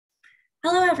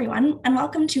Hello, everyone, and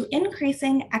welcome to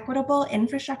Increasing Equitable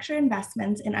Infrastructure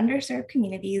Investments in Underserved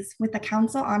Communities with the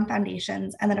Council on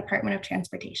Foundations and the Department of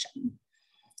Transportation.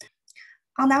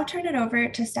 I'll now turn it over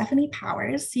to Stephanie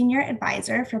Powers, Senior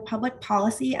Advisor for Public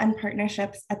Policy and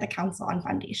Partnerships at the Council on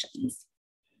Foundations.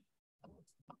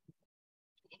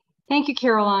 Thank you,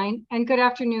 Caroline, and good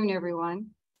afternoon, everyone.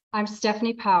 I'm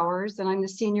Stephanie Powers, and I'm the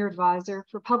Senior Advisor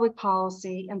for Public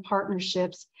Policy and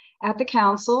Partnerships at the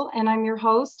Council, and I'm your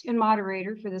host and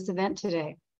moderator for this event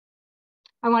today.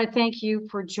 I want to thank you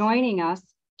for joining us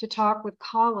to talk with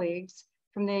colleagues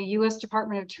from the U.S.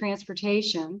 Department of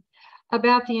Transportation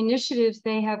about the initiatives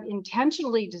they have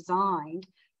intentionally designed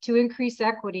to increase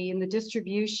equity in the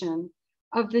distribution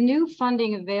of the new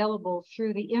funding available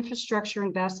through the Infrastructure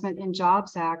Investment and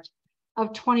Jobs Act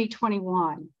of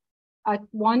 2021, a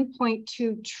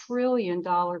 $1.2 trillion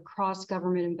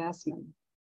cross-government investment.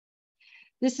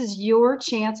 This is your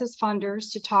chance as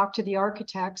funders to talk to the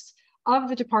architects of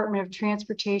the Department of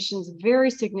Transportation's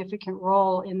very significant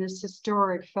role in this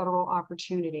historic federal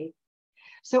opportunity.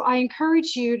 So I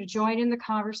encourage you to join in the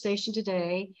conversation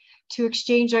today to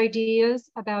exchange ideas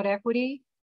about equity,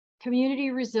 community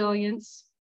resilience,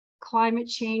 climate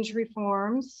change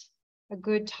reforms, a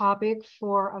good topic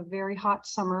for a very hot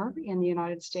summer in the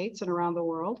United States and around the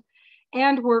world,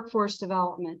 and workforce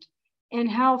development, and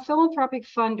how philanthropic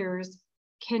funders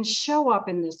can show up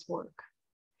in this work.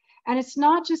 And it's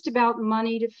not just about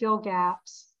money to fill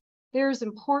gaps. There's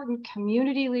important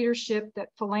community leadership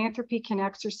that philanthropy can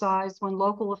exercise when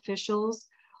local officials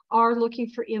are looking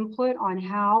for input on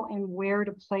how and where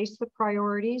to place the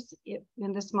priorities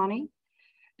in this money.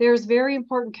 There's very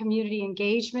important community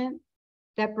engagement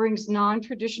that brings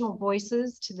non-traditional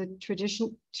voices to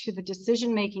the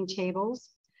decision-making tables.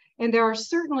 And there are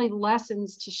certainly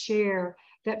lessons to share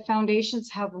that foundations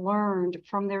have learned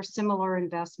from their similar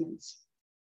investments.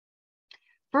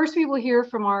 First, we will hear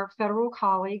from our federal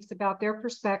colleagues about their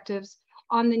perspectives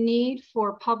on the need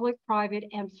for public, private,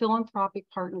 and philanthropic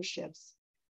partnerships.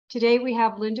 Today, we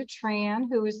have Linda Tran,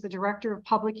 who is the Director of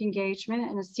Public Engagement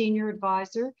and a Senior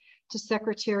Advisor to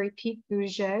Secretary Pete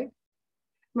Buttigieg.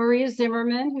 Maria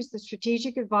Zimmerman, who's the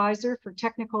Strategic Advisor for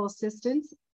Technical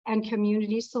Assistance and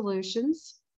Community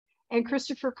Solutions, and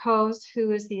Christopher Coes,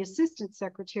 who is the Assistant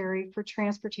Secretary for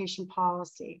Transportation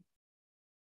Policy.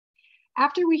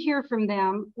 After we hear from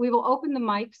them, we will open the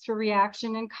mics for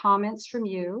reaction and comments from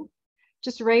you.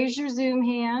 Just raise your Zoom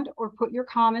hand or put your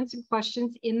comments and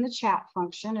questions in the chat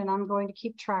function, and I'm going to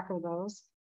keep track of those.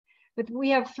 But we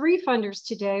have three funders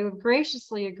today who have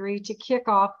graciously agreed to kick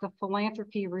off the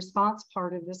philanthropy response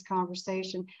part of this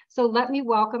conversation. So let me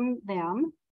welcome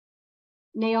them.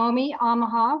 Naomi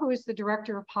Amaha, who is the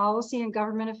Director of Policy and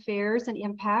Government Affairs and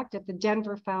Impact at the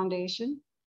Denver Foundation.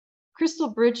 Crystal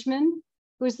Bridgman,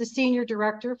 who is the Senior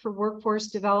Director for Workforce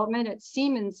Development at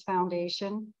Siemens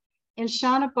Foundation. And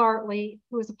Shauna Bartley,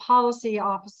 who is a Policy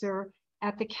Officer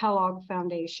at the Kellogg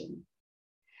Foundation.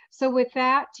 So with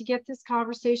that, to get this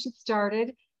conversation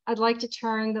started, I'd like to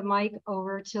turn the mic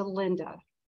over to Linda.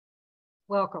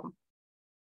 Welcome.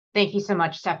 Thank you so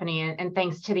much, Stephanie, and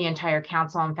thanks to the entire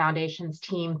Council on Foundations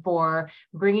team for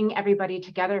bringing everybody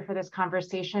together for this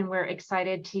conversation. We're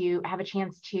excited to have a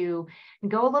chance to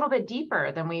go a little bit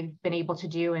deeper than we've been able to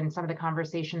do in some of the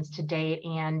conversations to date,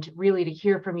 and really to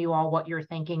hear from you all what you're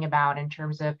thinking about in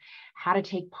terms of how to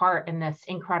take part in this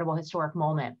incredible historic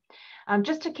moment.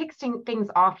 Just to kick things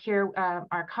off here,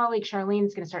 our colleague Charlene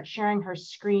is going to start sharing her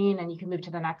screen, and you can move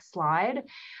to the next slide.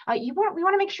 We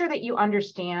want to make sure that you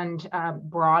understand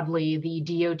broadly the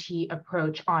DOT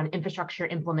approach on infrastructure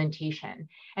implementation.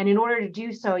 And in order to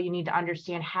do so, you need to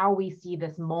understand how we see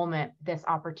this moment, this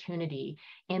opportunity,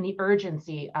 and the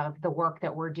urgency of the work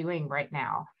that we're doing right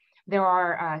now. There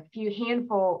are a few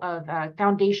handful of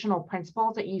foundational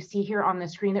principles that you see here on the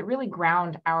screen that really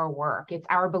ground our work. It's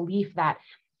our belief that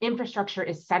infrastructure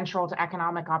is central to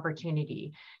economic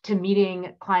opportunity, to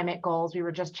meeting climate goals. We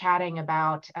were just chatting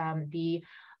about the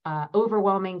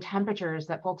overwhelming temperatures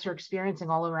that folks are experiencing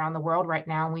all around the world right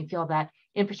now. And we feel that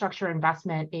infrastructure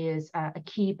investment is a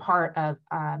key part of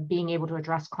being able to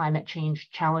address climate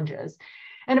change challenges.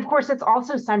 And of course, it's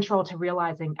also central to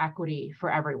realizing equity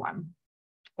for everyone.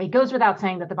 It goes without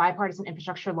saying that the bipartisan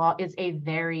infrastructure law is a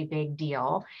very big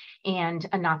deal. And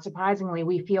not surprisingly,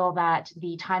 we feel that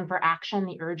the time for action,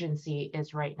 the urgency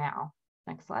is right now.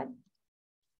 Next slide.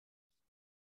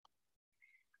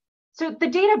 So the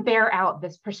data bear out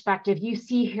this perspective. You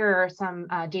see here some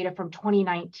data from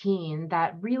 2019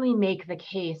 that really make the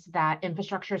case that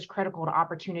infrastructure is critical to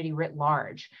opportunity writ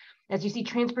large. As you see,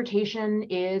 transportation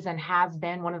is and has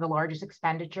been one of the largest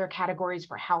expenditure categories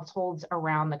for households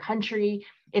around the country.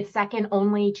 It's second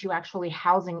only to actually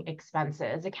housing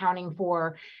expenses, accounting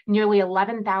for nearly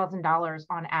 $11,000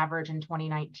 on average in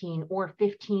 2019, or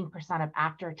 15% of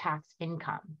after-tax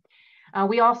income.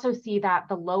 We also see that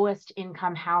the lowest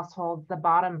income households, the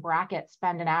bottom bracket,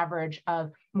 spend an average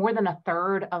of more than a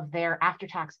third of their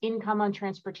after-tax income on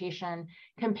transportation,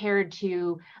 compared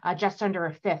to just under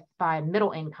a fifth by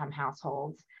middle income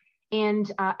households. And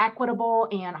equitable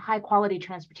and high quality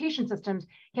transportation systems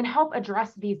can help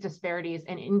address these disparities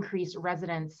and increase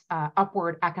residents'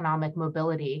 upward economic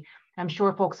mobility. I'm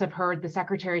sure folks have heard the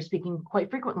Secretary speaking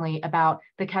quite frequently about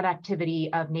the connectivity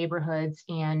of neighborhoods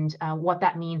and what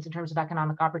that means in terms of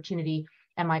economic opportunity.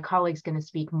 And my colleague's going to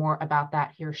speak more about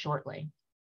that here shortly.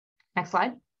 Next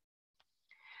slide.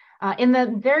 In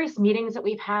the various meetings that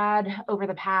we've had over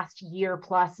the past year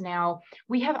plus now,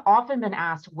 we have often been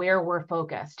asked where we're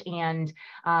focused. And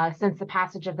since the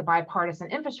passage of the bipartisan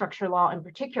infrastructure law in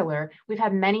particular, we've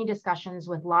had many discussions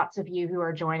with lots of you who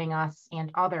are joining us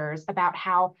and others about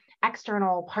how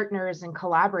external partners and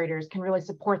collaborators can really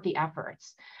support the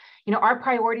efforts. You know, our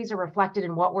priorities are reflected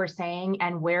in what we're saying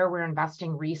and where we're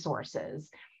investing resources.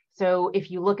 So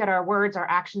if you look at our words, our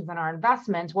actions, and our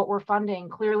investments, what we're funding,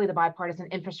 clearly the bipartisan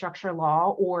infrastructure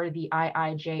law, or the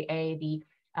IIJA, the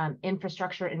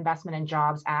Infrastructure Investment and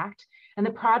Jobs Act, and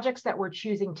the projects that we're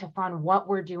choosing to fund, what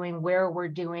we're doing, where we're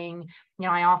doing. You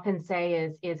know, I often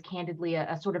say is candidly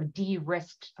a sort of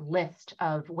de-risked list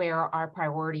of where our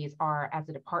priorities are as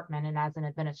a department and as an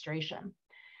administration.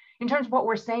 In terms of what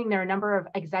we're saying, there are a number of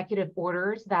executive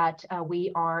orders that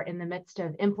we are in the midst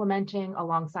of implementing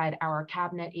alongside our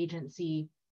cabinet agency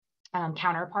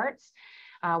counterparts.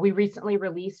 We recently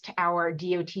released our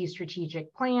DOT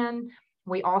strategic plan.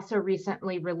 We also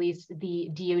recently released the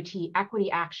DOT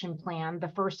Equity Action Plan,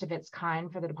 the first of its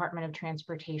kind for the Department of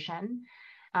Transportation.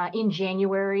 In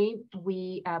January,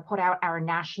 we put out our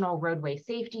National Roadway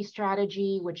Safety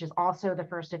Strategy, which is also the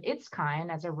first of its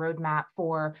kind as a roadmap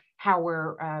for how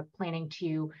we're planning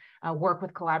to work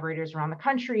with collaborators around the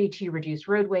country to reduce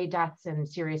roadway deaths and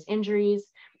serious injuries.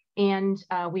 And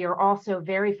we are also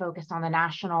very focused on the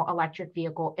National Electric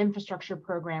Vehicle Infrastructure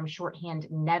Program, shorthand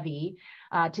NEVI,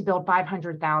 to build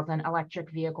 500,000 electric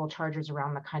vehicle chargers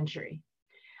around the country.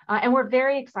 And we're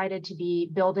very excited to be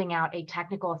building out a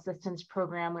technical assistance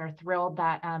program. We're thrilled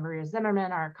that Maria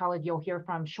Zimmerman, our colleague you'll hear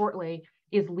from shortly,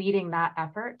 is leading that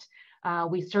effort.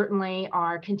 We certainly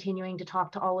are continuing to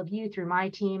talk to all of you through my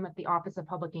team at the Office of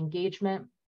Public Engagement.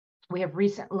 We have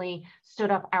recently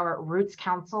stood up our Roots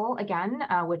Council again,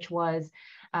 which was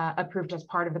approved as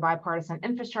part of the bipartisan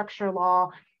infrastructure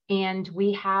law. And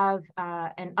we have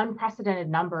an unprecedented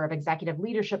number of executive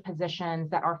leadership positions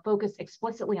that are focused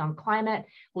explicitly on climate,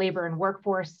 labor and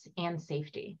workforce, and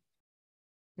safety.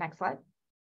 Next slide.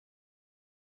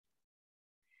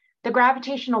 The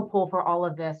gravitational pull for all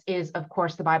of this is, of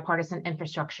course, the bipartisan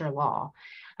infrastructure law.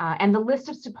 And the list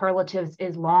of superlatives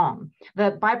is long.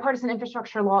 The bipartisan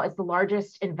infrastructure law is the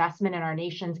largest investment in our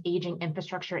nation's aging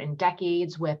infrastructure in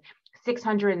decades, with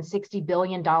 $660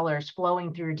 billion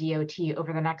flowing through DOT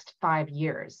over the next 5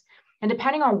 years. And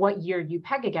depending on what year you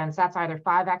peg against, that's either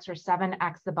 5x or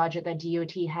 7x the budget that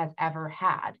DOT has ever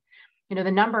had. You know, the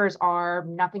numbers are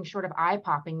nothing short of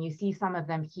eye-popping. You see some of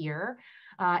them here.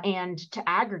 And to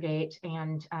aggregate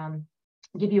and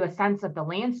give you a sense of the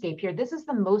landscape here, this is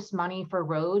the most money for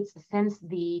roads since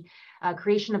the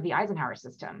creation of the Eisenhower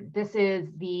system. This is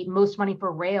the most money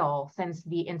for rail since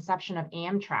the inception of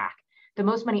Amtrak. The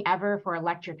most money ever for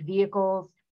electric vehicles.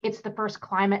 It's the first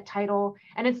climate title,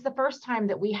 and it's the first time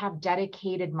that we have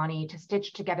dedicated money to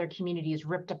stitch together communities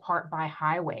ripped apart by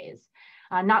highways.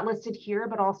 Not listed here,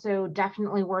 but also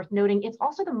definitely worth noting, it's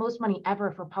also the most money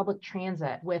ever for public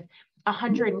transit, with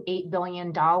 $108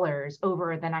 billion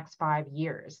over the next 5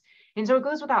 years. And so it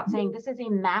goes without saying, this is a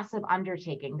massive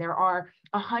undertaking. There are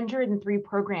 103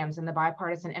 programs in the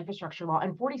bipartisan infrastructure law,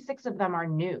 and 46 of them are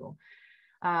new.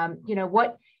 You know,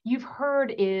 what you've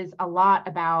heard is a lot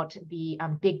about the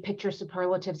big picture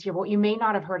superlatives here. What you may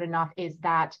not have heard enough is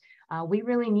that we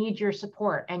really need your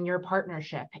support and your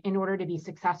partnership in order to be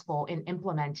successful in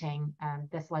implementing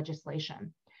this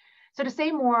legislation. So to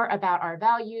say more about our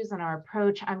values and our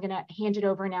approach, I'm going to hand it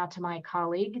over now to my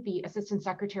colleague, the Assistant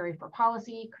Secretary for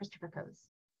Policy, Christopher Coes.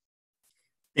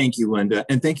 Thank you, Linda,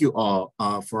 and thank you all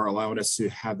for allowing us to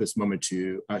have this moment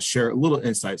to share a little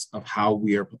insights of how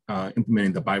we are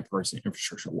implementing the bipartisan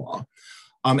infrastructure law.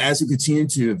 As we continue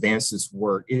to advance this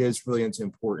work, it's really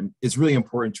important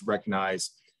to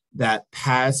recognize that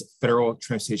past federal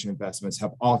transportation investments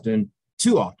have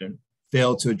too often,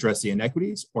 failed to address the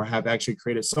inequities or have actually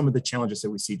created some of the challenges that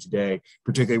we see today,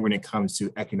 particularly when it comes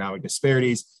to economic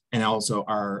disparities and also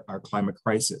our climate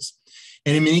crisis.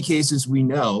 And in many cases, we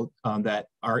know that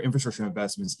our infrastructure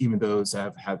investments, even those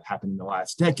that have happened in the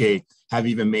last decade, have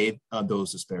even made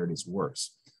those disparities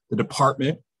worse. The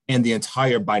department and the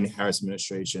entire Biden-Harris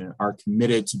administration are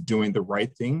committed to doing the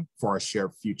right thing for our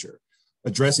shared future.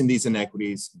 Addressing these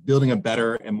inequities, building a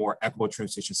better and more equitable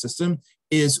transportation system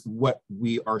is what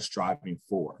we are striving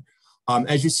for.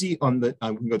 As you see on the,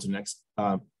 we can go to the next,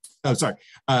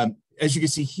 as you can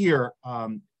see here,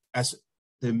 as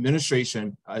the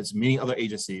administration, as many other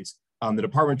agencies, the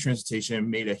Department of Transportation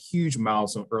made a huge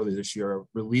milestone earlier this year,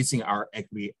 releasing our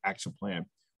Equity Action Plan,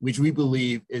 which we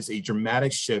believe is a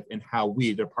dramatic shift in how we,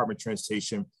 the Department of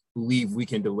Transportation, believe we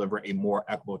can deliver a more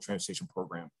equitable transportation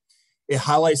program. It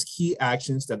highlights key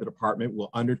actions that the department will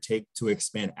undertake to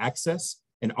expand access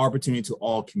and opportunity to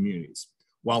all communities,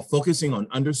 while focusing on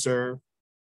underserved,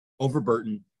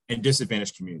 overburdened, and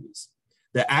disadvantaged communities.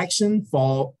 The actions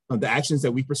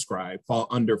that we prescribe fall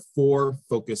under 4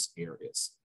 focus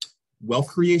areas: wealth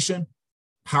creation,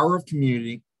 power of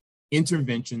community,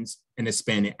 interventions, and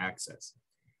expanding access.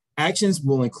 Actions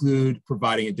will include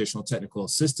providing additional technical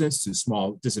assistance to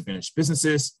small disadvantaged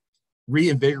businesses,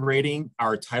 reinvigorating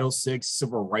our Title VI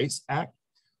Civil Rights Act,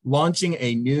 launching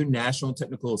a new National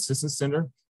Technical Assistance Center,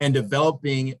 and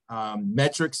developing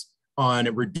metrics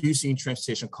on reducing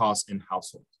transportation costs in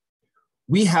households.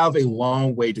 We have a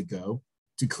long way to go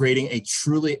to creating a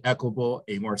truly equitable,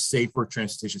 a more safer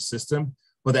transportation system,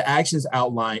 but the actions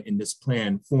outlined in this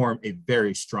plan form a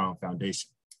very strong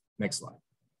foundation. Next slide.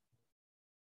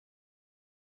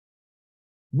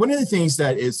 One of the things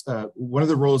that is, one of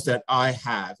the roles that I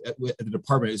have at the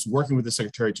department is working with the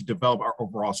secretary to develop our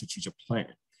overall strategic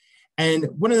plan. And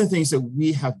one of the things that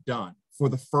we have done for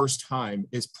the first time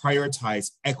is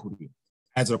prioritize equity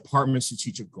as a department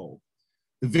strategic goal.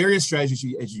 The various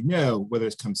strategies, as you know, whether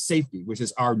it's come safety, which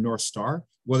is our North Star,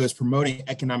 whether it's promoting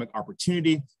economic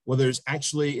opportunity, whether it's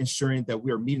actually ensuring that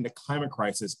we are meeting the climate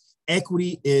crisis,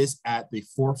 equity is at the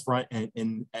forefront and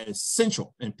an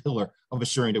essential and pillar of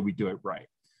assuring that we do it right.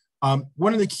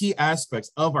 One of the key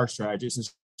aspects of our strategy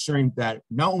is ensuring that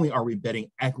not only are we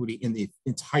embedding equity in the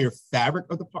entire fabric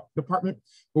of the department,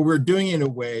 but we're doing it in a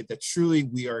way that truly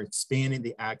we are expanding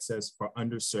the access for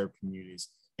underserved communities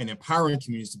and empowering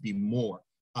communities to be more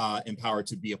empowered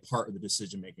to be a part of the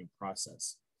decision-making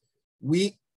process.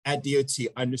 We at DOT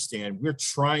understand we're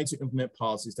trying to implement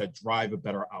policies that drive a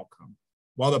better outcome.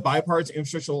 While the bipartisan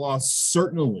infrastructure law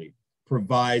certainly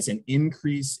provides an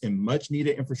increase in much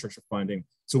needed infrastructure funding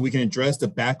so we can address the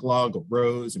backlog of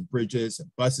roads and bridges and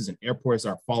buses and airports that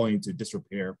are falling into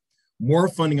disrepair, more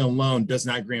funding alone does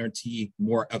not guarantee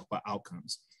more equitable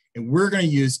outcomes. And we're going to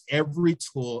use every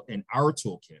tool in our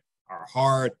toolkit, our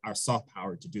hard, our soft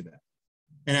power to do that.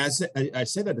 And as I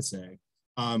said that to say,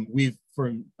 we've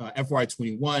from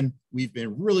FY21, we've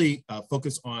been really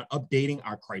focused on updating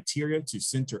our criteria to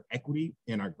center equity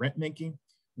in our grant making.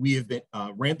 We have been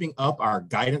ramping up our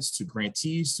guidance to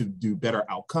grantees to do better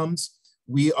outcomes.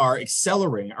 We are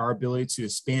accelerating our ability to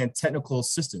expand technical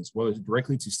assistance, whether it's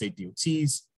directly to state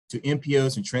DOTs, to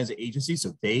MPOs and transit agencies,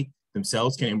 so they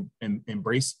themselves can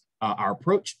embrace our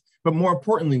approach. But more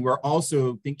importantly, we're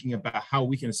also thinking about how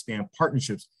we can expand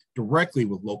partnerships directly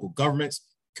with local governments,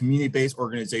 community-based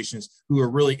organizations who are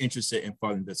really interested in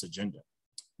funding this agenda.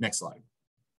 Next slide.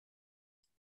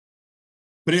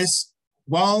 But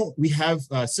while we have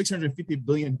 $650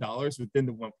 billion within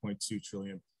the 1.2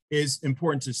 trillion, it is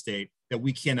important to state that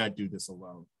we cannot do this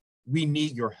alone. We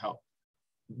need your help.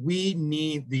 We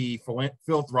need the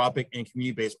philanthropic and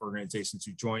community-based organizations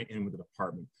to join in with the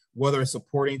department, whether it's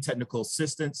supporting technical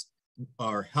assistance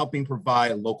or helping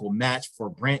provide a local match for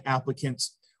grant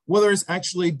applicants, whether it's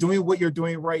actually doing what you're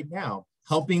doing right now,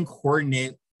 helping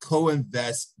coordinate,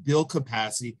 co-invest, build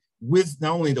capacity with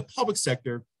not only the public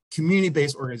sector,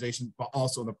 community-based organizations, but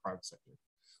also the private sector.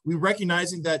 We're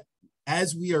recognizing that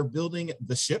as we are building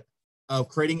the ship of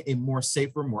creating a more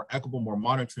safer, more equitable, more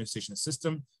modern transportation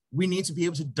system, we need to be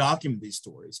able to document these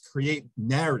stories, create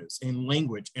narratives and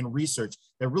language and research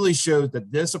that really shows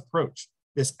that this approach,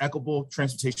 this equitable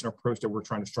transportation approach that we're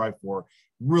trying to strive for,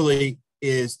 really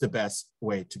is the best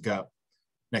way to go.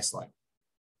 Next slide.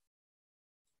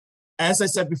 As I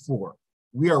said before,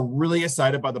 we are really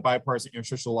excited by the bipartisan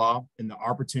infrastructure law and the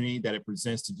opportunity that it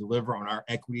presents to deliver on our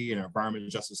equity and our environmental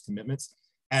justice commitments.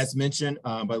 As mentioned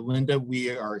by Linda, we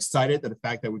are excited that the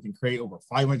fact that we can create over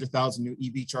 500,000 new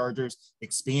EV chargers,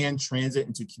 expand transit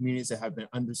into communities that have been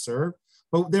underserved.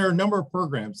 But there are a number of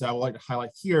programs that I would like to highlight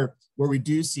here where we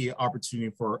do see an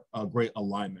opportunity for a great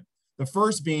alignment. The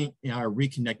first being in our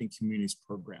Reconnecting Communities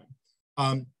program.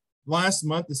 Last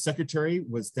month, the secretary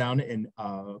was down in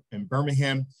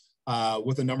Birmingham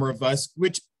with a number of us,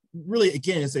 which really,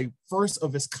 again, is a first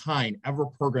of its kind ever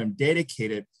program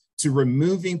dedicated to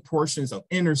removing portions of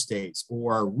interstates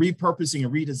or repurposing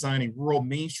and redesigning rural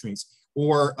main streets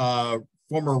or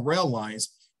former rail lines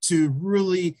to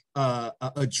really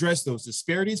address those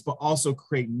disparities, but also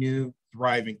create new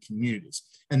thriving communities.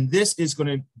 And this is going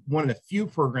to one of the few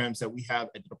programs that we have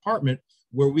at the department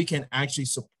where we can actually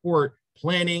support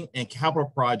planning and capital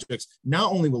projects,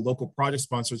 not only with local project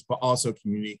sponsors, but also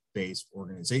community-based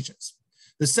organizations.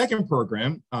 The second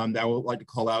program that I would like to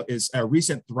call out is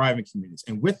Recent Thriving Communities.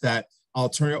 And with that, I'll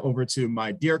turn it over to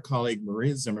my dear colleague,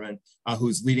 Maria Zimmerman,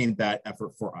 who's leading that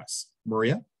effort for us.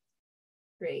 Maria?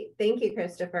 Great, thank you,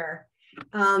 Christopher.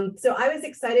 So I was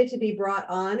excited to be brought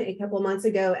on a couple months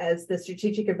ago as the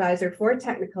strategic advisor for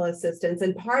technical assistance.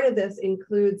 And part of this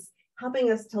includes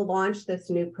helping us to launch this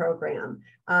new program.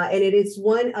 And it is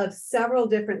one of several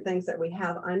different things that we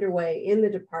have underway in the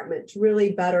department to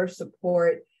really better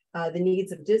support the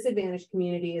needs of disadvantaged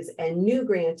communities and new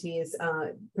grantees,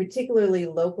 particularly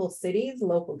local cities,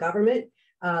 local government,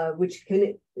 which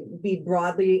can be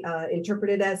broadly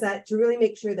interpreted as that, to really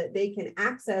make sure that they can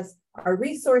access our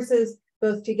resources,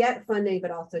 both to get funding,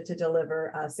 but also to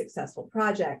deliver successful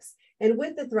projects. And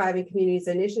with the Thriving Communities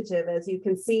Initiative, as you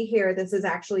can see here, this is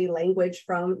actually language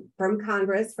from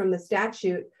Congress, from the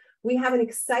statute. We have an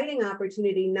exciting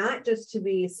opportunity, not just to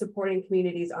be supporting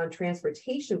communities on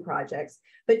transportation projects,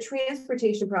 but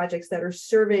transportation projects that are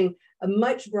serving a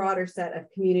much broader set of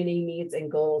community needs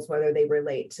and goals, whether they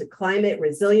relate to climate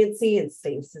resiliency and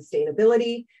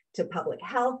sustainability, to public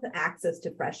health, access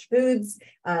to fresh foods,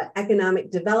 economic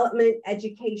development,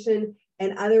 education,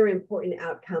 and other important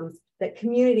outcomes that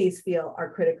communities feel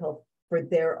are critical for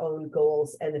their own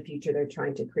goals and the future they're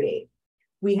trying to create.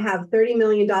 We have $30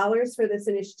 million for this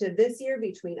initiative this year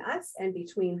between us and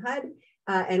between HUD,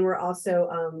 and we're also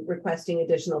requesting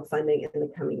additional funding in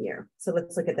the coming year. So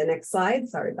let's look at the next slide.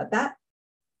 Sorry about that.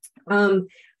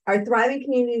 Our Thriving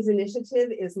Communities Initiative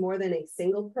is more than a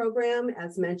single program.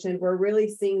 As mentioned, we're really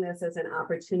seeing this as an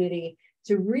opportunity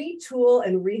to retool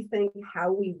and rethink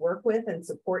how we work with and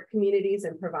support communities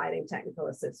in providing technical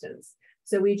assistance.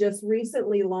 So we just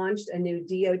recently launched a new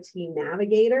DOT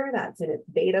Navigator that's in its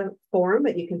beta form,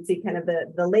 but you can see kind of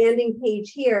the landing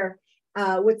page here.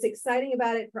 What's exciting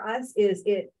about it for us is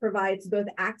it provides both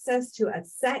access to a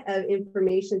set of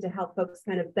information to help folks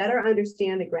kind of better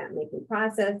understand the grant making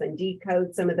process and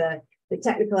decode some of the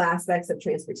technical aspects of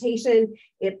transportation.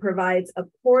 It provides a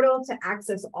portal to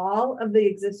access all of the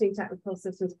existing technical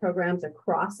assistance programs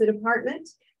across the department,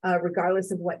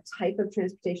 regardless of what type of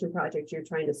transportation project you're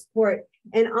trying to support,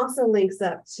 and also links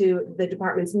up to the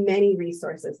department's many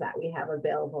resources that we have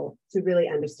available to really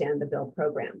understand the BILL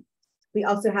program. We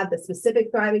also have the specific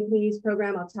Thriving Communities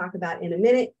program I'll talk about in a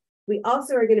minute. We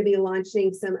also are going to be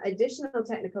launching some additional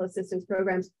technical assistance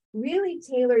programs really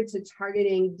tailored to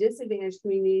targeting disadvantaged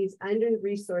communities,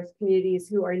 under-resourced communities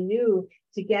who are new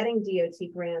to getting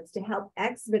DOT grants to help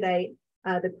expedite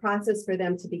the process for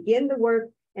them to begin the work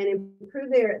and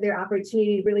improve their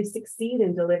opportunity to really succeed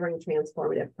in delivering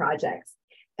transformative projects.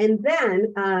 And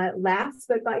then last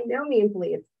but by no means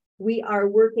least, we are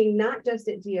working not just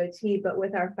at DOT, but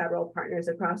with our federal partners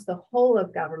across the whole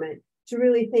of government to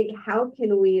really think, how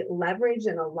can we leverage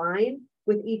and align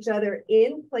with each other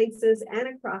in places and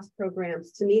across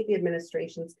programs to meet the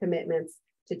administration's commitments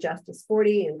to Justice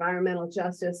 40, environmental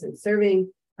justice, and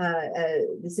serving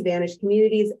disadvantaged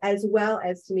communities, as well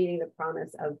as to meeting the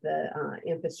promise of the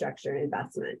infrastructure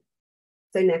investment.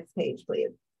 So next page, please.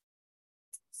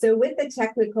 So with the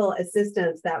technical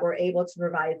assistance that we're able to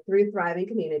provide through Thriving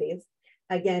Communities,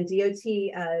 again, DOT,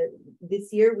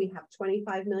 this year we have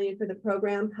 $25 million for the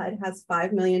program. HUD has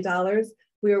 $5 million.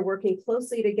 We are working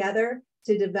closely together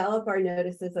to develop our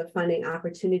notices of funding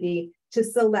opportunity to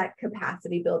select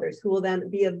capacity builders who will then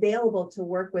be available to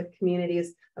work with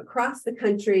communities across the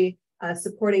country,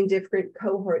 supporting different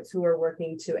cohorts who are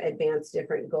working to advance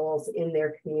different goals in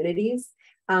their communities.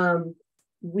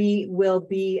 We will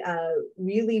be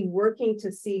really working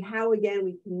to see how, again,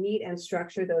 we can meet and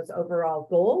structure those overall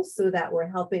goals so that we're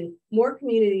helping more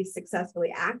communities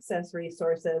successfully access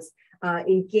resources,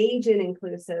 engage in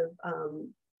inclusive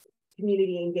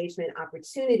community engagement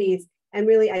opportunities, and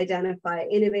really identify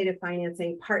innovative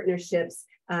financing partnerships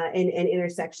and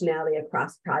intersectionality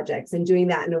across projects, and doing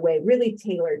that in a way really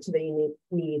tailored to the unique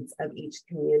needs of each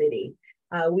community.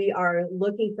 We are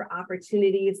looking for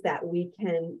opportunities that we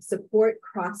can support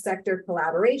cross-sector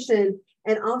collaboration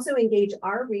and also engage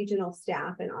our regional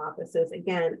staff and offices,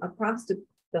 again, across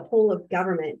the whole of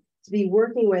government, to be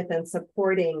working with and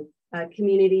supporting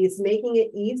communities, making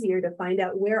it easier to find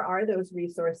out where are those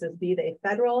resources, be they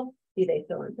federal, be they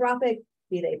philanthropic,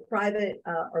 be they private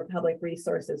or public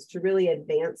resources, to really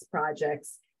advance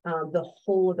projects, the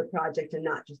whole of the project and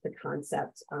not just the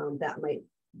concept that might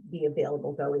be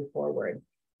available going forward.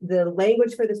 The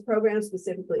language for this program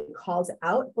specifically calls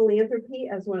out philanthropy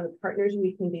as one of the partners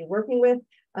we can be working with,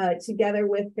 together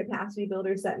with capacity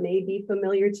builders that may be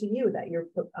familiar to you, that you're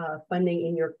funding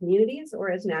in your communities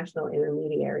or as national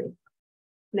intermediary.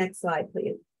 Next slide,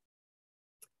 please.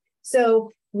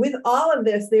 So with all of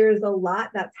this, there is a lot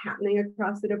that's happening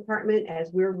across the department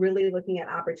as we're really looking at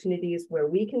opportunities where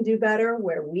we can do better,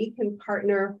 where we can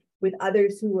partner with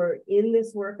others who are in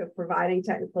this work of providing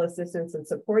technical assistance and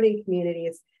supporting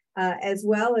communities, as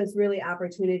well as really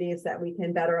opportunities that we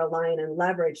can better align and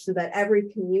leverage so that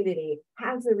every community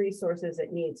has the resources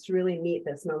it needs to really meet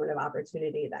this moment of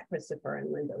opportunity that Christopher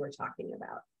and Linda were talking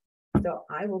about. So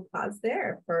I will pause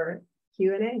there for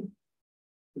Q&A.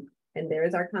 And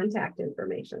there's our contact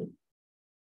information.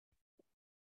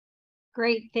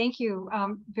 Great, thank you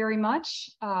very much,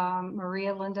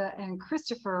 Maria, Linda, and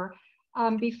Christopher.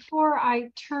 Before I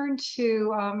turn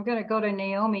to, I'm going to go to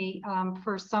Naomi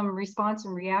for some response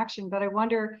and reaction, but I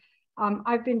wonder,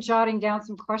 I've been jotting down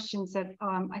some questions that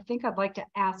I think I'd like to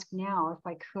ask now if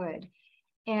I could.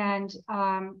 And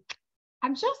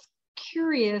I'm just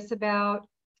curious about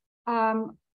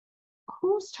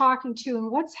who's talking to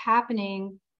and what's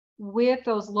happening with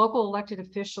those local elected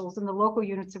officials and the local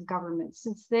units of government,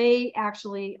 since they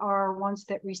actually are ones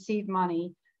that receive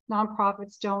money.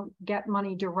 Nonprofits don't get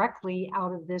money directly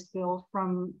out of this bill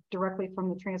directly from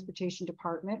the transportation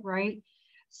department, right?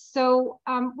 So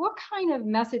what kind of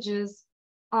messages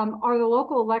are the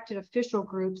local elected official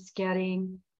groups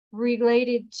getting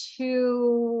related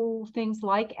to things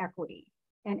like equity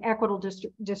and equitable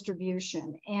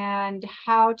distribution, and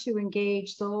how to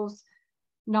engage those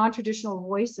non-traditional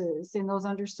voices in those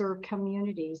underserved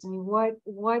communities? I mean,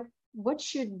 what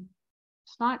should,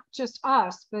 it's not just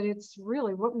us, but it's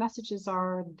really what messages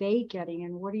are they getting,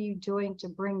 and what are you doing to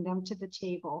bring them to the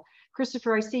table?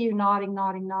 Christopher, I see you nodding,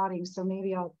 so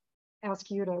maybe I'll ask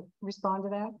you to respond to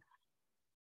that.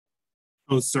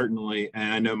 Oh, certainly.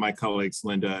 And I know my colleagues,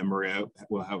 Linda and Maria,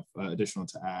 will have additional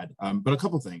to add. But a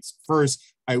couple of things. First,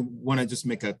 I want to just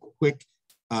make a quick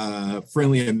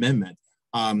friendly amendment.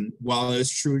 While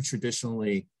it's true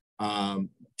traditionally,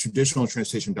 traditional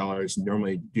transportation dollars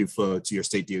normally do flow to your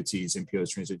state DOTs and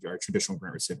POs, our traditional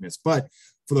grant recipients. But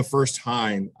for the first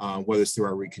time, whether it's through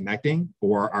our Reconnecting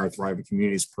or our Thriving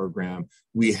Communities program,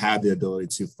 we have the ability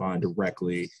to fund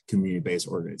directly community-based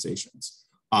organizations.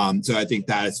 So I think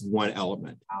that is one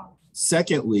element.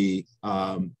 Secondly,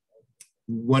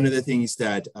 one of the things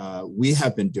that we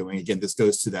have been doing, again, this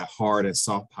goes to that hard and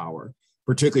soft power,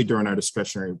 particularly during our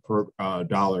discretionary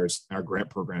dollars, our grant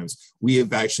programs, we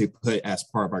have actually put as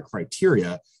part of our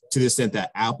criteria to the extent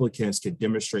that applicants can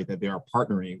demonstrate that they are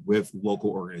partnering with local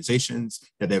organizations,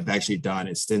 that they've actually done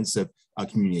extensive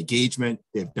community engagement,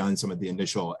 they've done some of the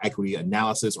initial equity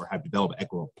analysis or have developed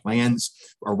equitable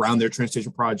plans around their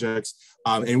transportation projects.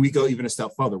 And we go even a step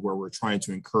further where we're trying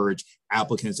to encourage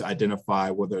applicants to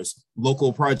identify whether it's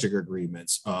local project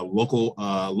agreements, local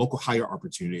hire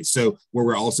opportunities. So where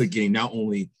we're also getting not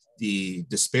only the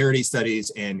disparity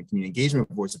studies and community engagement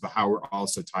reports, but how we're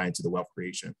also tying to the wealth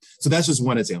creation. So that's just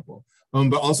one example.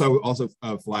 But also I would also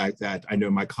flag that I know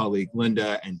my colleague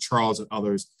Linda and Charles and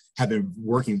others have been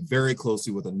working very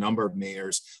closely with a number of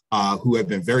mayors who have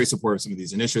been very supportive of some of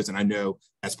these initiatives. And I know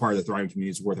as part of the Thriving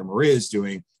Communities work that Maria is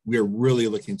doing, we are really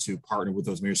looking to partner with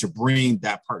those mayors to bring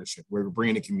that partnership where we're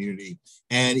bringing the community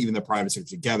and even the private sector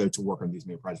together to work on these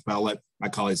major projects. But I'll let my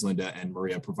colleagues Linda and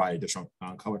Maria provide additional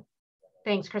color.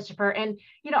 Thanks, Christopher. And,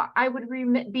 you know, I would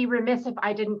be remiss if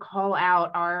I didn't call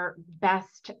out our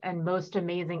best and most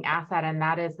amazing asset, and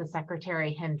that is the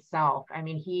Secretary himself. I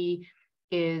mean, he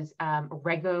is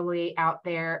regularly out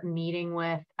there meeting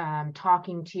with,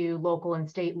 talking to local and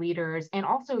state leaders, and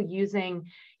also using,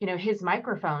 you know, his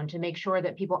microphone to make sure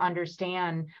that people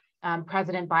understand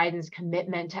President Biden's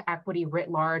commitment to equity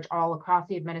writ large all across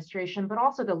the administration, but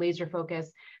also the laser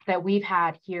focus that we've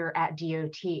had here at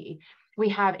DOT. We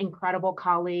have incredible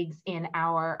colleagues in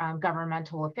our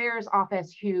governmental affairs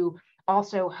office who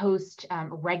also host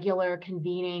regular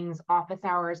convenings, office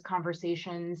hours,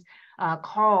 conversations,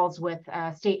 calls with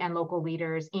state and local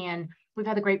leaders. And we've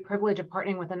had the great privilege of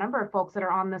partnering with a number of folks that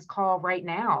are on this call right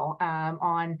now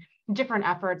on different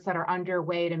efforts that are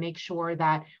underway to make sure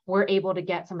that we're able to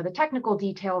get some of the technical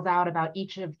details out about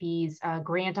each of these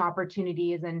grant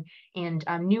opportunities and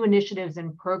new initiatives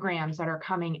and programs that are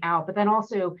coming out, but then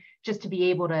also just to be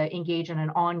able to engage in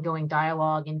an ongoing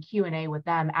dialogue and Q&A with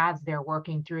them as they're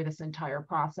working through this entire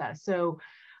process. So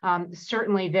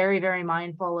certainly very, very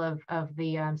mindful of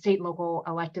the state and local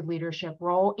elected leadership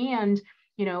role, and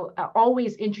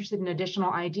always interested in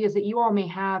additional ideas that you all may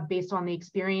have based on the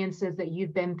experiences that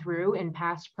you've been through in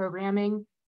past programming,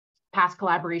 past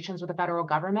collaborations with the federal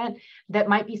government, that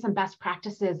might be some best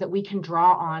practices that we can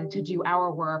draw on to do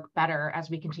our work better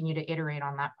as we continue to iterate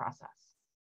on that process.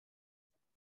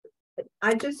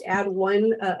 I just add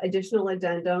one additional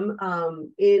addendum.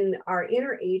 In our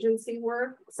interagency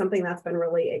work, something that's been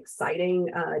really exciting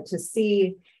to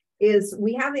see is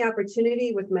we have the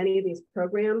opportunity with many of these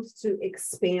programs to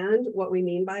expand what we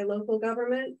mean by local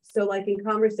government. So like in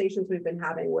conversations we've been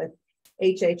having with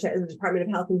HHS, the Department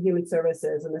of Health and Human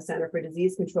Services and the Center for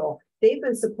Disease Control, they've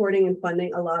been supporting and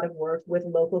funding a lot of work with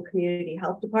local community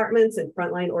health departments and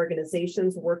frontline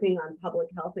organizations working on public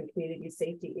health and community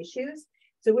safety issues.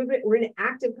 So we're in an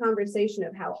active conversation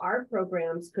of how our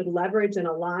programs could leverage and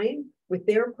align with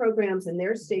their programs and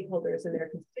their stakeholders and their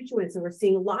constituents. And we're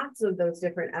seeing lots of those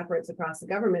different efforts across the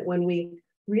government when we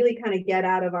really kind of get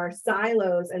out of our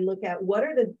silos and look at what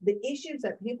are the issues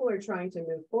that people are trying to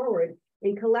move forward,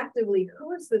 and collectively,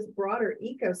 who is this broader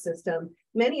ecosystem,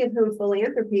 many of whom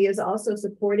philanthropy is also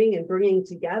supporting and bringing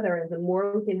together. And the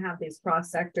more we can have these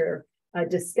cross-sector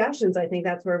discussions, I think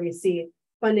that's where we see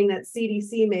funding that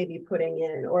CDC may be putting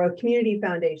in, or a community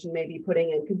foundation may be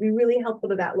putting in, could be really helpful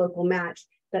to that local match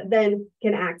that then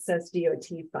can access DOT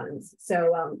funds.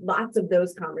 So lots of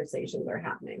those conversations are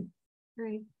happening.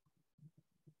 Great.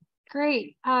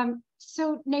 Great.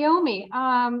 So Naomi,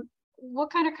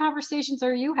 what kind of conversations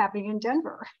are you having in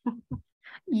Denver?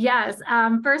 Yes,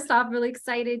 first off, really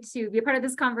excited to be a part of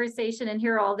this conversation and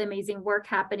hear all the amazing work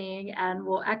happening. And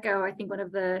we'll echo, I think one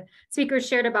of the speakers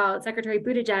shared about Secretary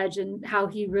Buttigieg and how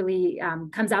he really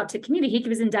comes out to community. He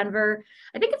was in Denver,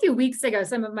 I think a few weeks ago.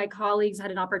 Some of my colleagues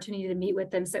had an opportunity to meet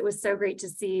with him. So it was so great to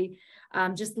see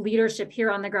just leadership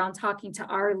here on the ground, talking to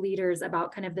our leaders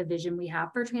about kind of the vision we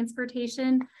have for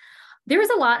transportation. There's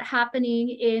a lot happening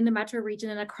in the metro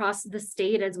region and across the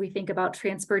state as we think about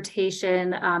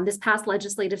transportation. This past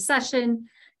legislative session,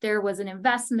 there was an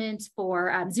investment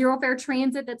for zero fare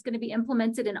transit that's going to be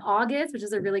implemented in August, which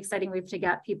is a really exciting way to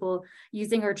get people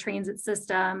using our transit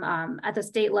system. At the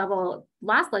state level,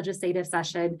 last legislative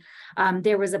session,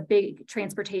 there was a big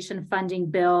transportation funding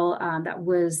bill that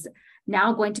was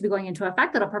now going to be going into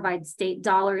effect that'll provide state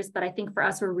dollars. But I think for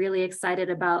us, we're really excited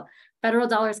about federal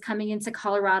dollars coming into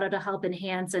Colorado to help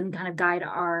enhance and kind of guide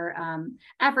our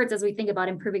efforts as we think about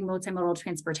improving multimodal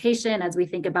transportation, as we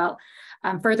think about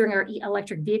furthering our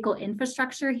electric vehicle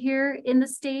infrastructure here in the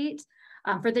state.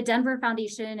 For the Denver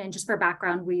Foundation, and just for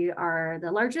background, we are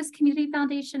the largest community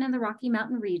foundation in the Rocky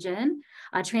Mountain region.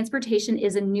 Transportation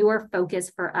is a newer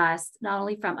focus for us, not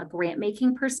only from a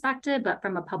grant-making perspective, but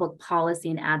from a public policy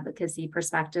and advocacy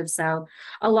perspective. So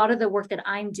a lot of the work that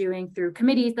I'm doing through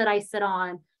committees that I sit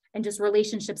on and just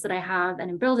relationships that I have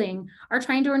and in building are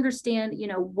trying to understand,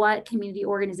 what community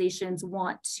organizations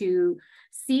want to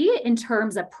see in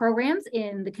terms of programs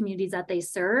in the communities that they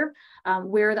serve,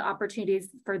 where are the opportunities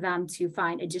for them to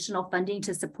find additional funding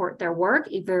to support their work,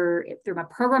 either from a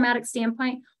programmatic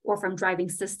standpoint or from driving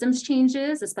systems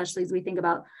changes, especially as we think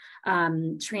about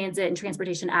transit and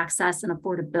transportation access and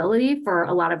affordability for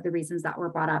a lot of the reasons that were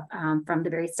brought up from the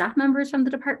various staff members from the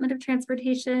Department of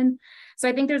Transportation. So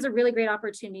I think there's a really great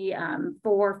opportunity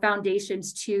for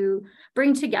foundations to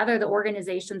bring together the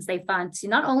organizations they fund to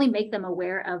not only make them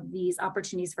aware of these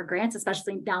opportunities for grants,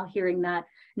 especially now hearing that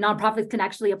nonprofits can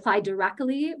actually apply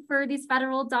directly for these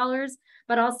federal dollars,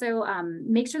 but also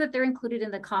make sure that they're included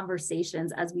in the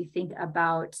conversations as we think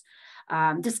about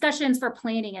discussions for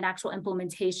planning and actual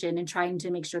implementation, and trying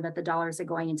to make sure that the dollars are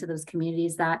going into those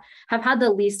communities that have had the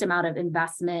least amount of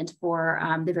investment for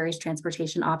the various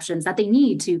transportation options that they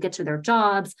need to get to their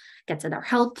jobs, get to their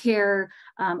healthcare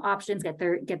options, get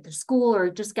their school, or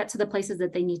just get to the places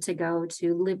that they need to go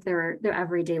to live their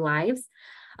everyday lives.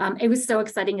 It was so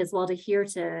exciting as well to hear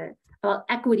about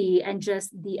equity and just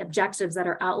the objectives that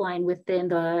are outlined within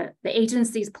the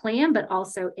agency's plan, but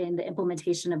also in the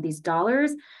implementation of these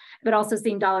dollars, but also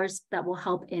seeing dollars that will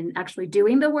help in actually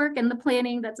doing the work and the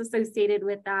planning that's associated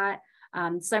with that.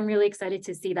 So I'm really excited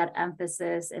to see that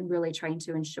emphasis and really trying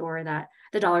to ensure that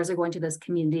the dollars are going to those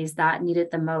communities that need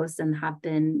it the most and have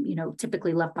been,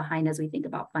 typically left behind as we think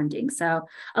about funding. So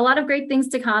a lot of great things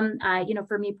to come.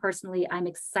 For me personally, I'm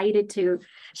excited to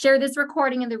share this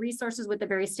recording and the resources with the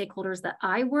various stakeholders that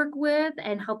I work with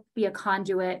and help be a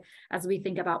conduit as we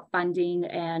think about funding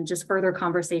and just further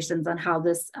conversations on how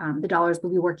the dollars will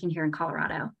be working here in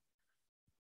Colorado.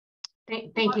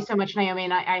 Thank you so much, Naomi.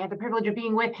 And I had the privilege of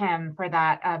being with him for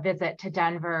that visit to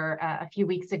Denver a few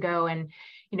weeks ago. And,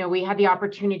 we had the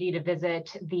opportunity to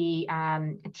visit the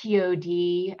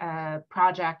TOD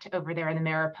project over there in the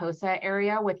Mariposa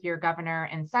area with your governor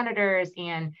and senators,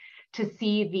 and to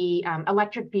see the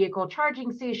electric vehicle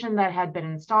charging station that had been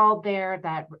installed there,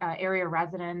 that area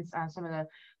residents, some of the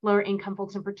lower income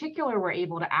folks in particular, were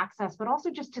able to access, but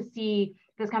also just to see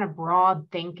this kind of broad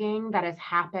thinking that has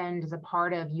happened as a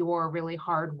part of your really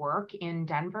hard work in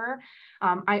Denver.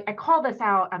 I call this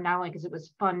out not only because it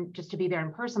was fun just to be there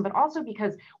in person, but also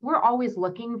because we're always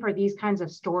looking for these kinds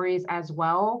of stories as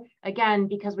well. Again,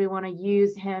 because we want to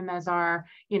use him as our,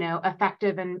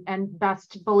 effective and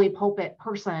best bully pulpit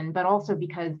person, but also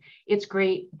because it's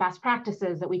great best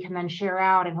practices that we can then share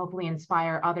out and hopefully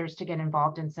inspire others to get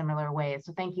involved in similar ways.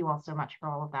 So thank you all so much for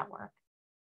all of that work.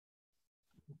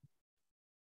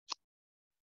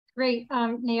 Great.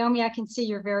 Naomi, I can see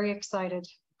you're very excited.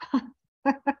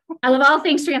 I love all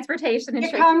things transportation.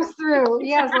 It comes through.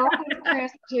 Yes, all things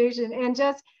transportation. And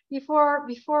just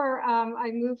before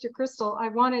I move to Crystal, I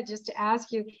wanted just to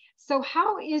ask you, so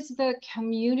how is the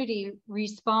community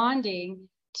responding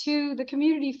to the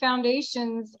Community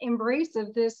Foundation's embrace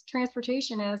of this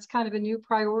transportation as kind of a new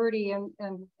priority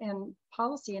and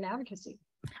policy and advocacy?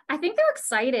 I think they're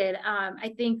excited.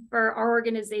 I think for our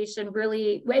organization,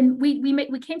 really, when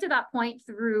we came to that point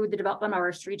through the development of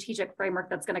our strategic framework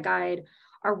that's going to guide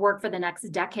our work for the next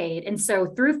decade. And so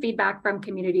through feedback from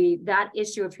community, that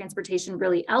issue of transportation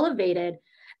really elevated.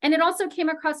 And it also came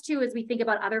across too, as we think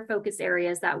about other focus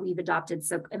areas that we've adopted.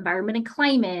 So environment and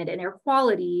climate and air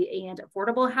quality and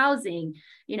affordable housing,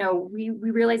 we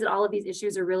realize that all of these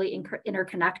issues are really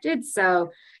interconnected. So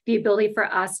the ability for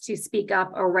us to speak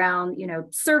up around,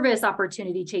 service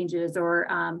opportunity changes or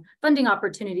funding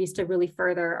opportunities to really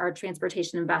further our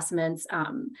transportation investments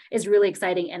is really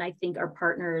exciting. And I think our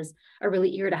partners are really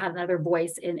eager to have another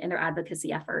voice in their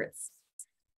advocacy efforts.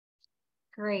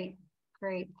 Great.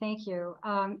 Great, thank you.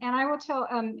 And I will tell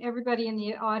everybody in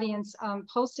the audience,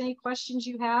 post any questions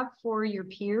you have for your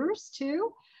peers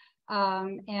too,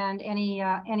 and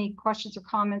any questions or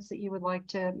comments that you would like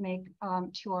to make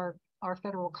to our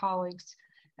federal colleagues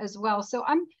as well. So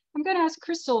I'm going to ask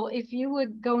Crystal if you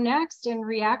would go next and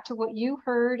react to what you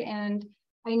heard. And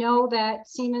I know that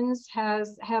Siemens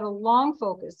has had a long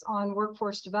focus on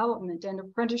workforce development and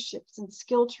apprenticeships and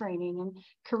skill training and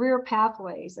career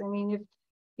pathways. I mean,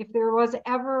 if there was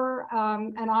ever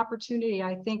an opportunity,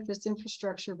 I think this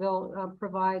infrastructure bill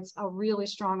provides a really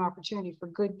strong opportunity for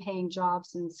good paying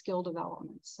jobs and skill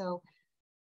development. So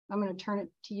I'm going to turn it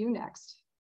to you next.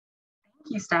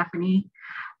 Thank you, Stephanie.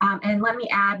 And let me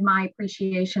add my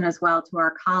appreciation as well to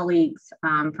our colleagues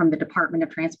from the Department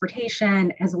of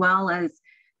Transportation, as well as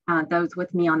those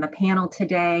with me on the panel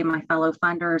today, my fellow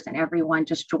funders, and everyone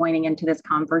just joining into this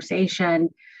conversation.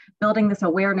 Building this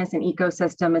awareness and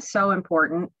ecosystem is so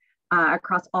important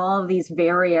across all of these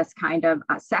various kind of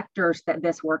sectors that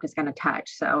this work is going to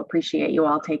touch. So appreciate you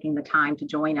all taking the time to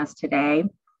join us today.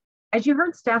 As you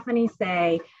heard Stephanie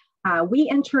say, we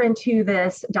enter into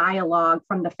this dialogue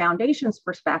from the foundation's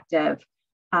perspective,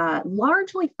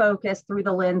 largely focused through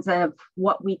the lens of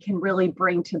what we can really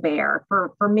bring to bear.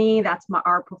 For me, that's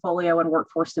our portfolio and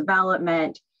workforce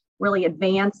development, really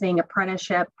advancing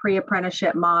apprenticeship,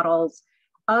 pre-apprenticeship models,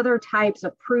 other types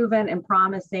of proven and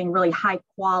promising, really high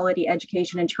quality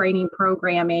education and training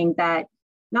programming that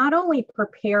not only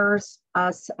prepares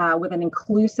us with an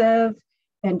inclusive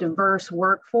and diverse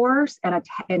workforce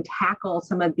and tackle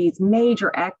some of these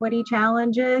major equity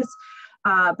challenges,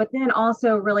 but then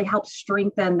also really helps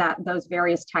strengthen those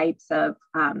various types of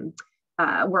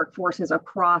workforces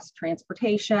across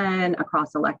transportation,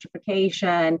 across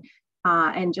electrification,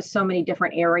 and just so many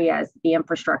different areas the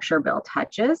infrastructure bill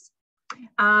touches.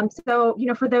 So,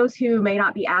 for those who may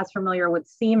not be as familiar with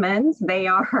Siemens, they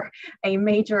are a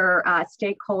major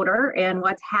stakeholder in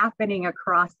what's happening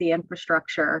across the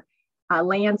infrastructure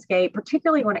landscape,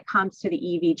 particularly when it comes to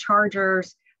the EV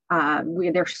chargers.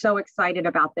 They're so excited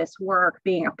about this work,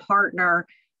 being a partner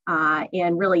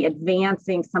in really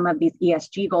advancing some of these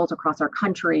ESG goals across our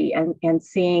country and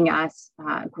seeing us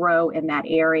grow in that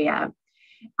area.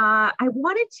 I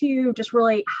wanted to just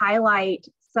really highlight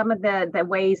some of the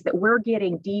ways that we're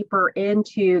getting deeper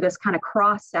into this kind of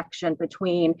cross section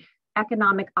between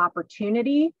economic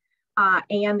opportunity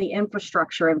and the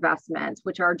infrastructure investments,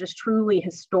 which are just truly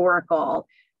historical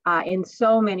in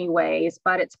so many ways.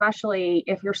 But especially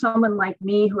if you're someone like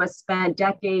me who has spent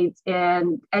decades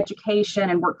in education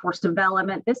and workforce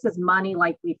development, this is money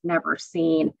like we've never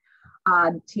seen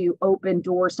to open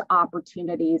doors to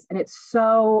opportunities. And it's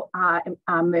so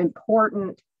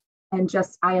important. And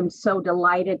just, I am so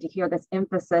delighted to hear this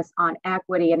emphasis on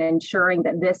equity and ensuring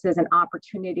that this is an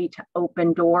opportunity to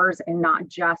open doors and not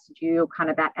just do kind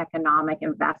of that economic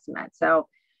investment. So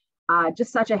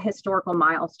just such a historical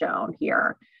milestone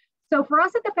here. So for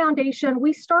us at the foundation,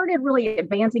 we started really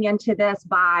advancing into this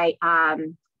by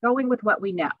going with what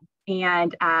we know.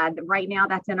 And right now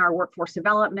that's in our workforce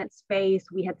development space.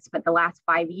 We had spent the last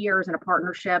 5 years in a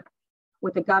partnership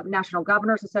with the National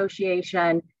Governors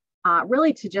Association,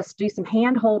 really to just do some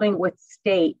hand-holding with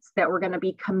states that were going to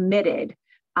be committed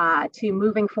to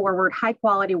moving forward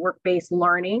high-quality work-based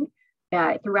learning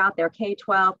throughout their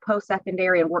K-12,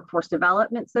 post-secondary, and workforce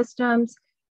development systems,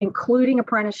 including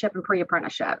apprenticeship and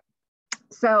pre-apprenticeship.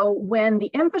 So when the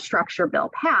infrastructure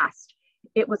bill passed,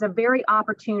 it was a very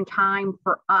opportune time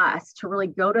for us to really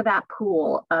go to that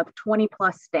pool of 20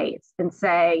 plus states and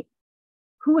say,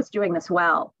 who is doing this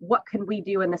well? What can we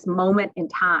do in this moment in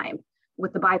time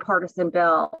with the bipartisan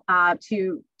bill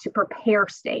to prepare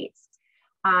states?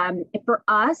 For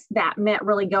us, that meant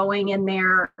really going in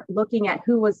there, looking at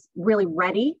who was really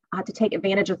ready to take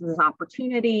advantage of this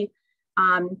opportunity,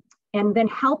 and then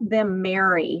help them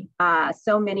marry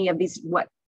so many of these, what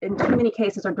in too many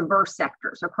cases are diverse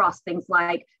sectors across things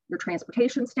like your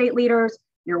transportation state leaders,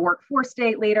 your workforce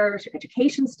state leaders, your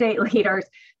education state leaders,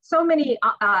 so many,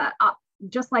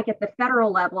 just like at the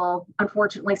federal level,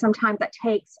 unfortunately, sometimes that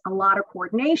takes a lot of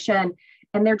coordination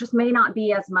and there just may not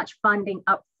be as much funding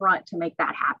up front to make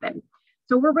that happen.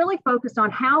 So we're really focused on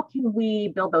how can we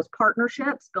build those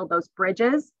partnerships, build those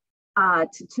bridges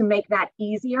to make that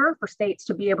easier for states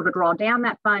to be able to draw down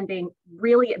that funding,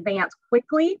 really advance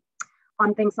quickly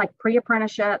on things like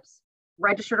pre-apprenticeships,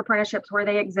 registered apprenticeships where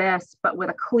they exist, but with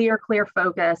a clear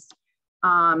focus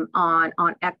on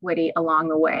equity along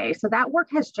the way. So that work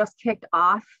has just kicked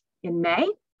off in May.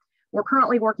 We're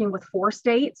currently working with 4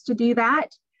 states to do that.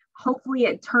 Hopefully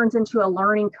it turns into a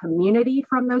learning community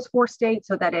from those 4 states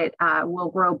so that it will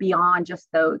grow beyond just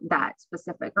that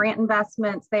specific grant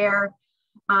investments there.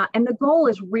 And the goal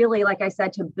is really, like I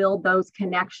said, to build those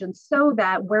connections so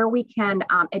that where we can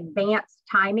advance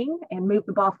timing and move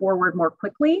the ball forward more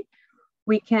quickly,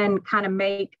 we can kind of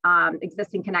make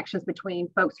existing connections between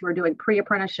folks who are doing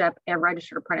pre-apprenticeship and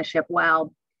registered apprenticeship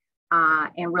well,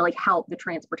 and really help the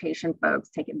transportation folks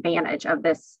take advantage of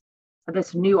this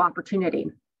new opportunity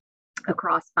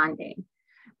across funding.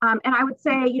 And I would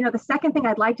say, the second thing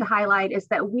I'd like to highlight is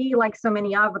that we, like so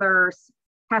many others,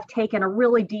 have taken a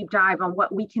really deep dive on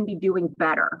what we can be doing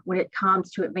better when it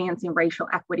comes to advancing racial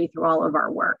equity through all of our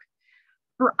work.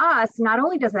 For us, not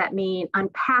only does that mean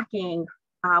unpacking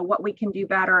what we can do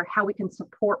better, how we can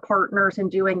support partners in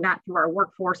doing that through our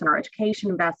workforce and our education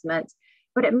investments,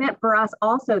 but it meant for us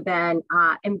also then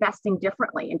investing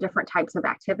differently in different types of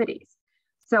activities.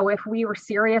 So if we were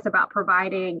serious about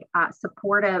providing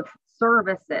supportive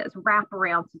services,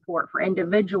 wraparound support for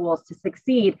individuals to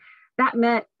succeed, that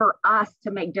meant for us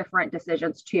to make different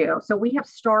decisions too. So we have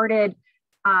started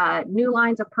new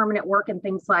lines of permanent work in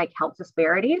things like health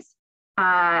disparities,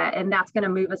 and that's going to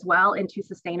move as well into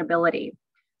sustainability.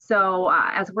 So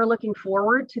as we're looking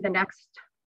forward to the next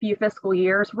few fiscal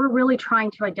years, we're really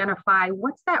trying to identify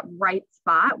what's that right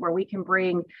spot where we can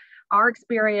bring our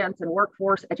experience in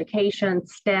workforce, education,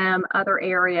 STEM, other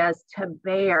areas to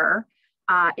bear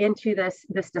into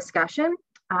this discussion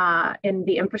in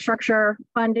the infrastructure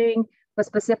funding, but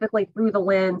specifically through the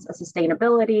lens of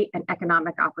sustainability and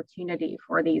economic opportunity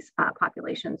for these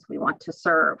populations we want to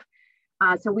serve.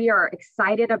 So we are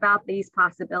excited about these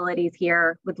possibilities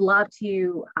here. Would love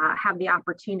to have the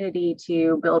opportunity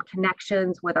to build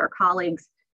connections with our colleagues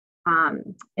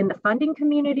in the funding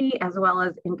community as well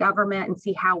as in government and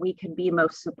see how we can be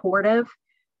most supportive.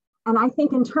 And I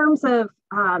think in terms of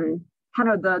kind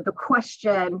of the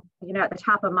question, at the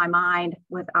top of my mind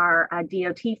with our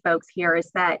DOT folks here is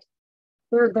that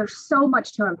there's so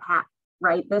much to unpack,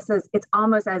 right? It's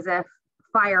almost as if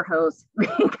fire hose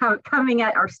coming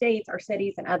at our states, our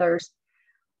cities, and others.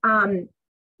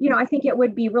 I think it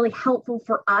would be really helpful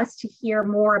for us to hear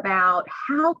more about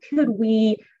how could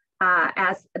we,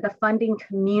 as the funding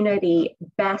community,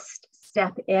 best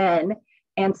step in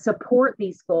and support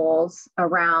these goals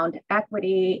around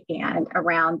equity and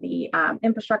around the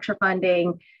infrastructure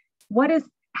funding. What is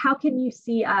how can you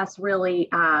see us really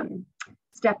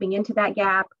stepping into that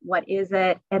gap? What is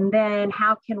it? And then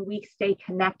how can we stay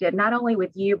connected, not only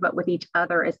with you, but with each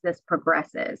other as this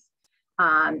progresses,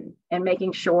 and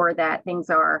making sure that things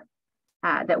are,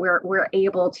 that we're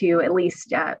able to at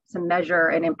least some measure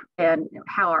and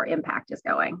how our impact is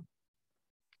going.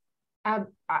 I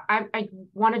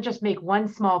want to just make one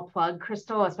small plug,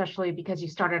 Crystal, especially because you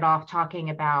started off talking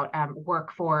about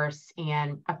workforce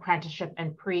and apprenticeship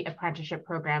and pre-apprenticeship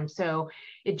programs. So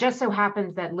it just so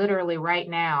happens that literally right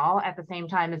now, at the same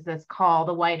time as this call,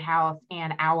 the White House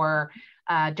and our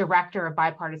Director of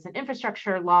Bipartisan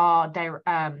Infrastructure Law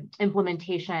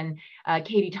Implementation,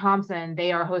 Katie Thompson,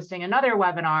 they are hosting another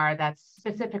webinar that's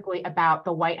specifically about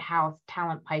the White House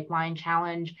Talent Pipeline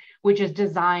Challenge, which is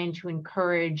designed to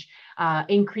encourage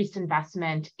increased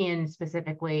investment in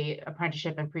specifically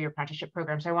apprenticeship and pre-apprenticeship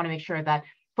programs. So I want to make sure that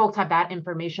folks have that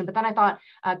information. But then I thought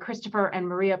Christopher and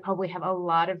Maria probably have a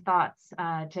lot of thoughts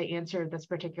to answer this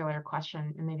particular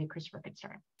question, and maybe Christopher could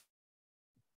start.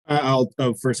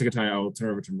 For a second time, I'll turn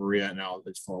over to Maria and I'll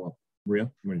just follow up.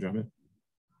 Maria, you want to jump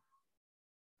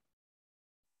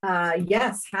in?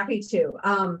 Yes, happy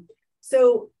to.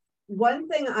 So one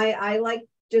thing I like,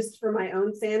 just for my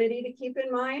own sanity to keep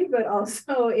in mind, but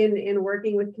also in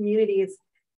working with communities,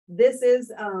 this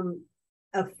is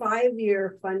a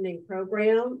 5-year funding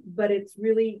program, but it's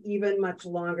really even much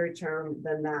longer term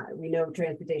than that. We know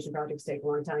transportation projects take a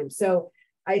long time. So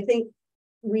I think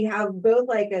we have both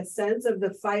like a sense of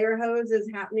the fire hose is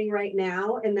happening right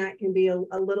now, and that can be a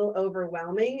little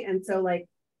overwhelming. And so like,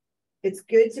 it's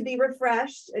good to be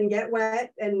refreshed and get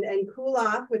wet and cool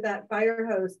off with that fire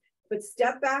hose, but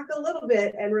step back a little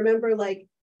bit and remember, like,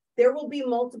 there will be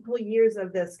multiple years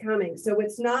of this coming. So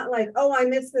it's not like, oh, I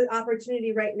missed the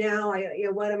opportunity right now.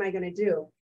 What am I going to do?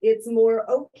 It's more,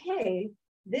 okay,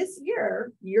 this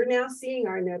year, you're now seeing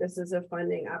our notices of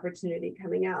funding opportunity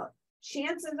coming out.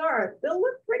 Chances are they'll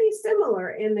look pretty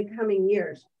similar in the coming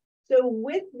years. So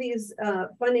with these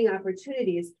funding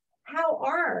opportunities, how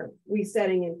are we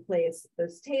setting in place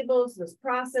those tables, those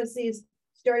processes,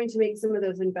 starting to make some of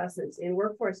those investments in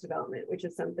workforce development, which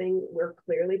is something we're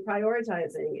clearly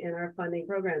prioritizing in our funding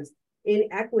programs, in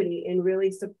equity, in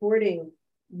really supporting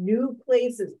new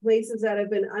places that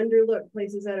have been underlooked,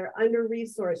 places that are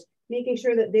under-resourced, making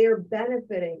sure that they are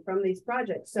benefiting from these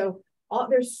projects. So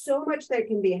there's so much that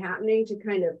can be happening to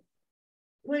kind of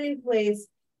put in place,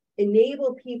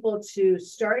 enable people to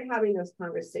start having those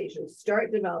conversations,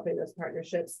 start developing those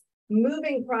partnerships,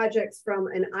 moving projects from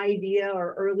an idea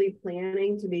or early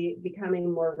planning to becoming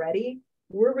more ready.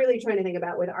 We're really trying to think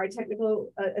about, with our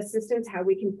technical assistance, how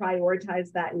we can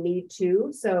prioritize that need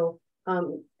too. So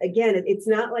again, it's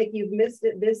not like you've missed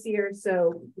it this year,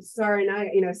 so sorry,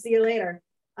 see you later.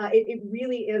 It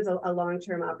really is a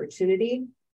long-term opportunity.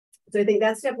 So I think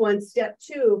that's step one. Step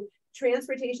two,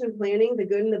 transportation planning. The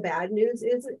good and the bad news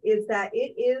is that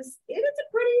it is a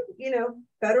pretty,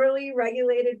 federally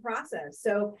regulated process.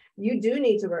 So you do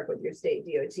need to work with your state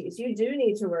DOTs. You do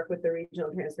need to work with the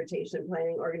regional transportation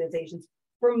planning organizations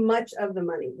for much of the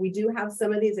money. We do have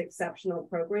some of these exceptional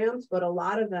programs, but a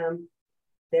lot of them,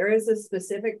 there is a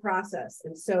specific process.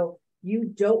 And so you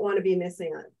don't want to be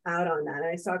missing out on that. And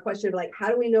I saw a question of like, how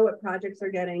do we know what projects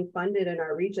are getting funded in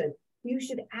our region? You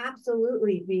should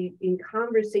absolutely be in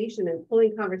conversation and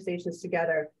pulling conversations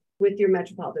together with your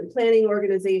metropolitan planning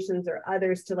organizations or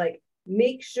others to like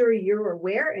make sure you're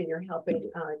aware and you're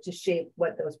helping to shape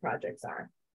what those projects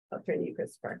are. I'll turn to you,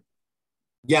 Christopher.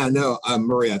 Yeah, no,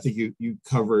 Maria, I think you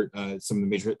covered some of the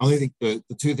major. Only thing, the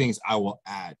two things I will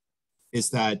add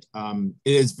is that it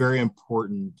is very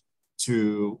important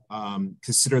to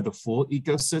consider the full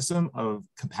ecosystem of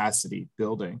capacity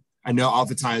building. I know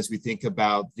oftentimes we think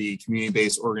about the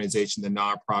community-based organization, the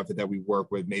nonprofit that we work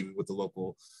with, maybe with the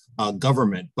local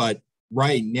government, but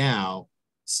right now,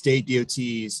 state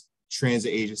DOTs,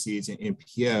 transit agencies, and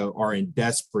NPO are in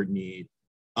desperate need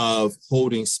of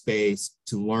holding space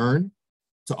to learn,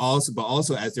 but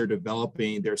also as they're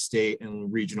developing their state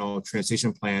and regional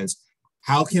transportation plans,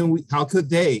 how could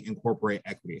they incorporate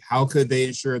equity? How could they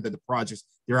ensure that the projects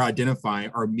they're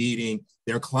identifying are meeting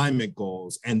their climate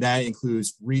goals? And that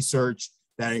includes research,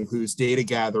 that includes data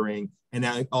gathering, and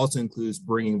that also includes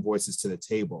bringing voices to the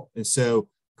table. And so,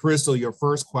 Crystal, your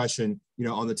first question,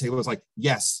 on the table is like,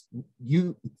 yes,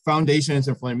 you foundations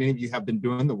and many of you have been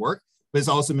doing the work, but it's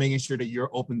also making sure that you're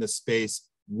open the space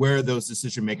where those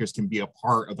decision makers can be a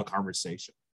part of the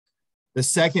conversation. The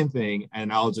second thing,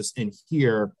 and I'll just end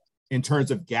here, in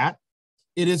terms of gap,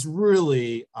 it is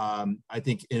really, I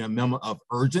think, in a moment of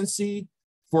urgency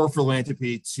for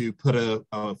philanthropy to put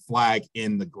a flag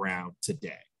in the ground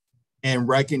today and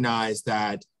recognize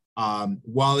that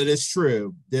While it is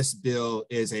true, this bill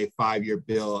is a 5-year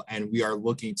bill and we are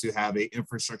looking to have an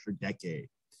infrastructure decade.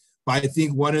 But I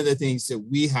think one of the things that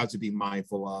we have to be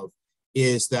mindful of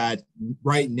is that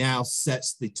right now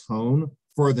sets the tone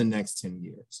for the next 10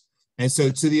 years. And so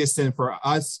to the extent for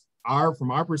us,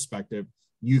 from our perspective,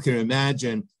 you can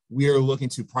imagine we are looking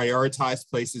to prioritize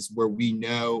places where we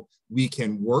know we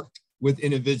can work with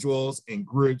individuals and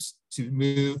groups to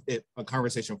move a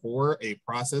conversation forward, a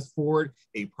process forward,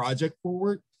 a project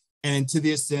forward. And to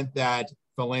the extent that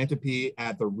philanthropy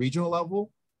at the regional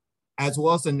level, as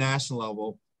well as the national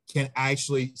level, can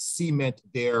actually cement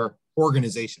their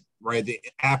organization, right? The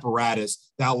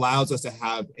apparatus that allows us to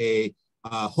have a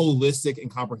holistic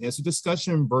and comprehensive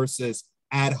discussion versus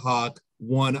ad hoc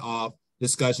one-off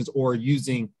discussions, or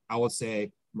using, I would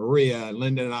say, Maria,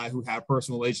 Linda, and I, who have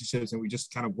personal relationships and we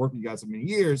just kind of worked with you guys for many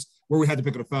years, where we had to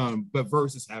pick up the phone, but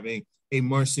versus having a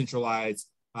more centralized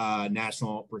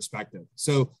national perspective.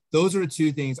 So those are the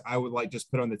two things I would like just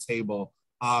put on the table.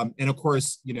 And of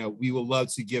course, you know, we would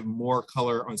love to give more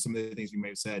color on some of the things we may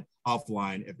have said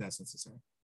offline if that's necessary.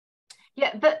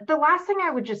 Yeah, the last thing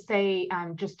I would just say,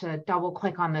 just to double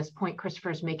click on this point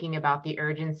Christopher's making about the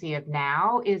urgency of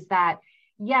now, is that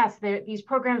yes, these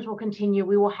programs will continue.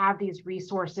 We will have these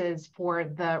resources for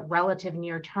the relative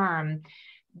near term.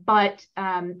 But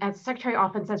as the Secretary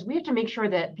often says, we have to make sure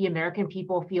that the American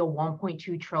people feel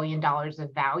 $1.2 trillion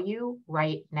of value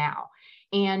right now.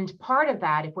 And part of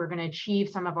that, if we're going to achieve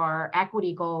some of our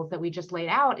equity goals that we just laid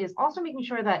out, is also making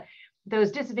sure that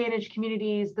those disadvantaged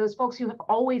communities, those folks who have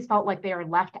always felt like they are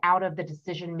left out of the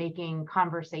decision-making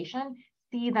conversation,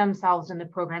 see themselves in the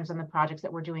programs and the projects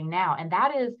that we're doing now. And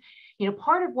that is, you know,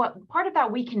 part of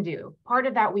that we can do, part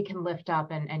of that we can lift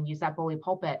up and use that bully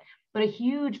pulpit. But a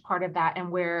huge part of that,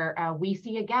 and where we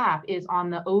see a gap, is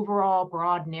on the overall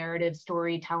broad narrative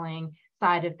storytelling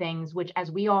side of things, which,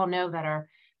 as we all know that are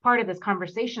part of this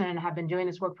conversation and have been doing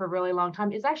this work for a really long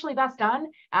time, is actually best done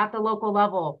at the local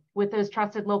level with those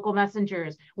trusted local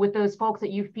messengers, with those folks that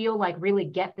you feel like really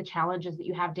get the challenges that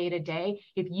you have day to day.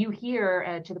 If you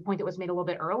hear, to the point that was made a little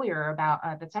bit earlier about,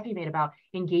 that Stephanie made about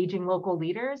engaging local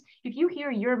leaders, if you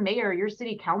hear your mayor, your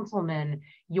city councilman,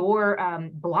 your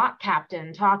block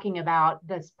captain talking about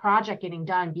this project getting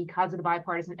done because of the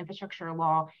bipartisan infrastructure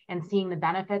law and seeing the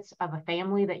benefits of a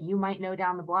family that you might know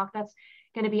down the block, that's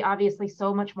going to be obviously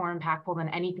so much more impactful than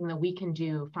anything that we can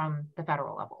do from the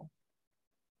federal level.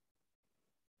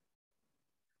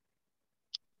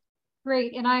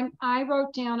 Great, and I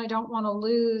wrote down, I don't want to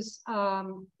lose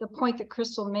the point that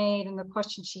Crystal made and the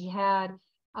question she had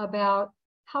about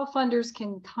how funders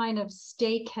can kind of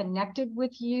stay connected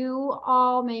with you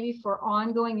all, maybe for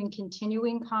ongoing and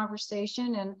continuing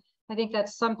conversation. And I think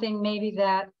that's something maybe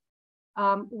that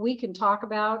we can talk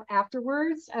about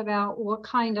afterwards, about what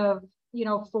kind of, you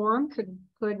know, forum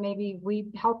could maybe we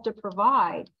help to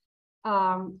provide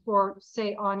for,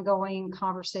 say, ongoing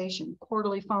conversation,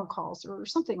 quarterly phone calls or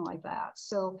something like that.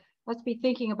 So let's be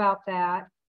thinking about that.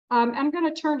 I'm going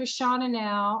to turn to Shauna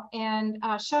now, and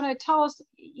Shauna, tell us,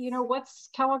 you know, what's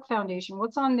Kellogg Foundation,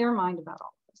 what's on their mind about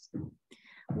all this?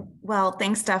 Well,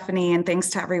 thanks, Stephanie, and thanks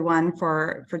to everyone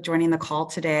for joining the call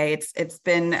today. It's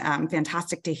been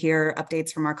fantastic to hear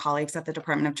updates from our colleagues at the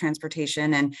Department of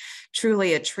Transportation, and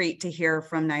truly a treat to hear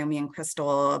from Naomi and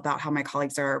Crystal about how my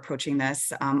colleagues are approaching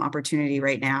this opportunity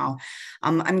right now.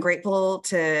 I'm grateful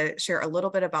to share a little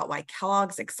bit about why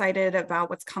Kellogg's excited about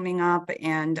what's coming up,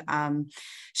 and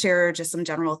share just some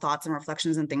general thoughts and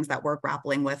reflections and things that we're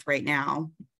grappling with right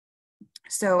now.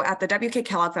 So at the WK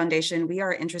Kellogg Foundation, we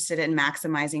are interested in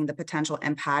maximizing the potential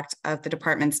impact of the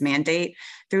department's mandate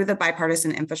through the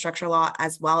bipartisan infrastructure law,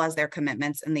 as well as their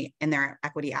commitments in their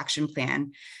equity action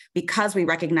plan, because we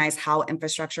recognize how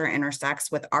infrastructure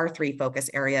intersects with our 3 focus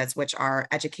areas, which are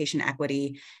education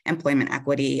equity, employment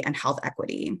equity, and health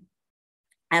equity.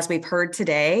 As we've heard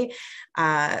today,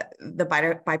 the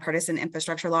bipartisan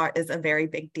infrastructure law is a very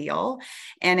big deal,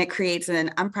 and it creates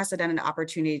an unprecedented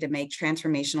opportunity to make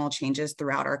transformational changes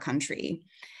throughout our country.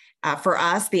 For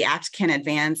us, the act can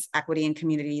advance equity in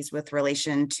communities with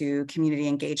relation to community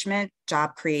engagement,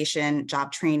 job creation,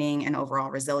 job training, and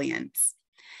overall resilience.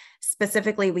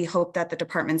 Specifically, we hope that the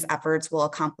department's efforts will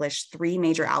accomplish 3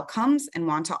 major outcomes and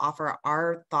want to offer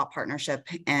our thought partnership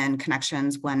and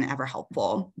connections whenever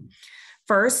helpful.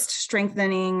 First,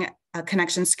 strengthening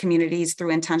connections to communities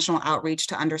through intentional outreach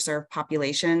to underserved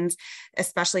populations,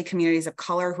 especially communities of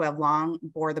color who have long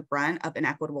bore the brunt of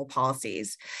inequitable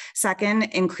policies. Second,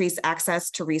 increase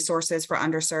access to resources for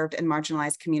underserved and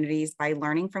marginalized communities by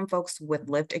learning from folks with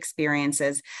lived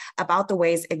experiences about the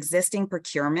ways existing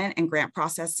procurement and grant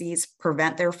processes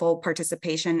prevent their full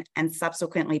participation, and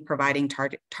subsequently providing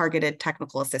targeted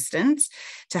technical assistance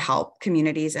to help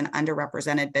communities and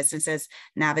underrepresented businesses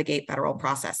navigate federal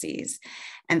processes.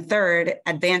 And third,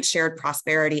 advance shared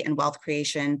prosperity and wealth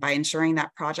creation by ensuring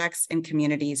that projects and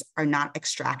communities are not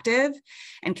extractive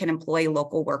and can employ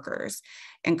local workers,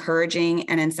 encouraging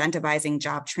and incentivizing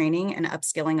job training and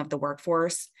upskilling of the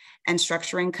workforce, and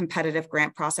structuring competitive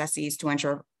grant processes to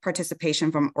ensure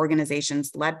participation from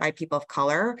organizations led by people of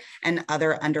color and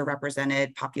other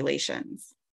underrepresented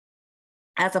populations.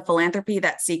 As a philanthropy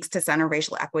that seeks to center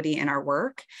racial equity in our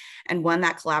work, and one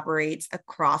that collaborates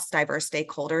across diverse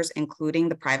stakeholders, including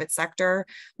the private sector,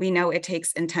 we know it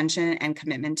takes intention and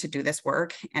commitment to do this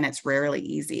work, and it's rarely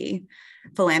easy.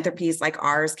 Philanthropies like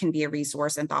ours can be a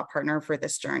resource and thought partner for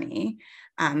this journey.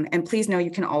 And please know you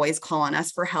can always call on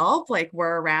us for help. Like,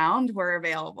 we're around, we're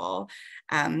available.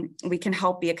 We can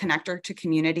help be a connector to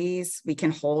communities. We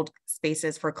can hold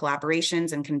spaces for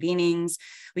collaborations and convenings.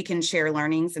 We can share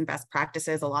learnings and best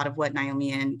practices, a lot of what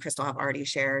Naomi and Crystal have already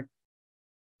shared.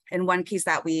 And one piece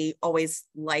that we always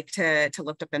like to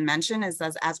lift up and mention is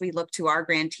as we look to our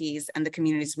grantees and the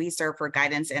communities we serve for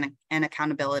guidance and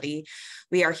accountability,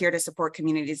 we are here to support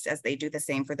communities as they do the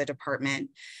same for the department.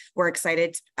 We're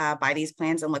excited by these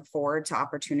plans and look forward to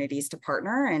opportunities to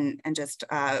partner, and just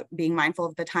being mindful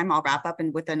of the time. I'll wrap up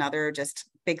and with another just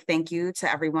big thank you to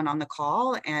everyone on the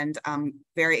call, and I'm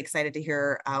very excited to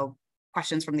hear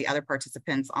questions from the other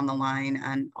participants on the line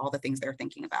and all the things they're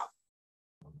thinking about.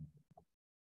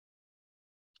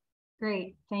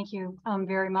 Great, thank you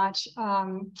very much.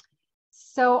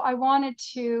 So I wanted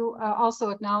to also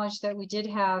acknowledge that we did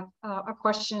have a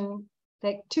question,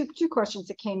 that two questions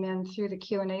that came in through the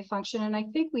Q&A function, and I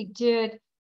think we did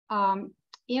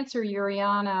answer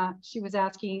Yuriana. She was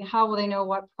asking, how will they know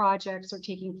what projects are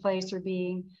taking place or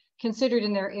being considered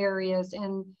in their areas?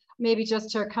 And maybe just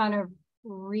to kind of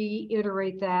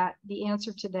reiterate that, the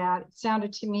answer to that, it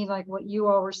sounded to me like what you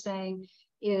all were saying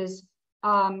is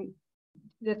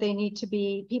that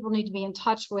people need to be in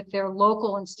touch with their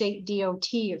local and state DOT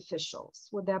officials.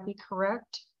 Would that be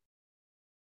correct?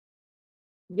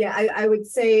 Yeah, I would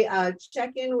say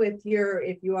check in with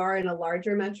if you are in a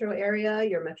larger metro area,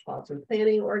 your metropolitan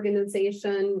planning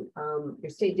organization, your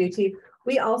state DOT.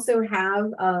 We also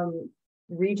have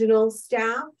regional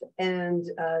staff and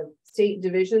state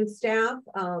division staff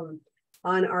on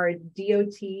our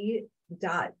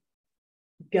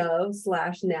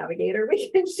dot.gov/navigator.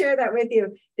 We can share that with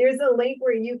you. There's a link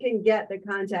where you can get the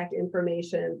contact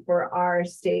information for our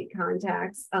state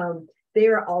contacts. They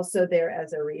are also there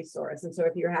as a resource. And so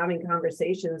if you're having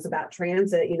conversations about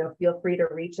transit, feel free to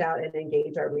reach out and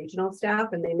engage our regional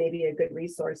staff, and they may be a good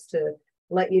resource to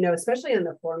let you know, especially on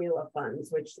the formula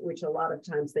funds, which a lot of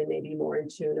times they may be more in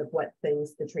tune of what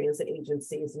things the transit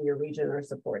agencies in your region are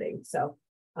supporting. So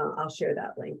I'll share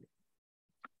that link.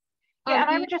 Yeah,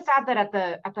 and I would just add that at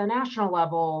the national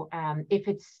level, if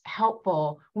it's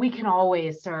helpful, we can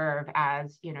always serve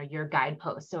as your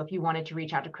guidepost. So if you wanted to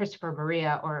reach out to Christopher,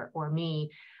 Maria, or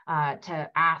me to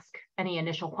ask any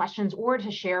initial questions or to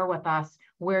share with us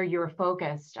where you're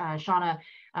focused, Shauna,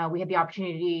 we had the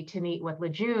opportunity to meet with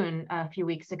Lejeune a few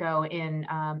weeks ago in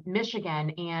Michigan,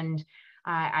 and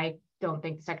I don't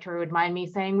think the secretary would mind me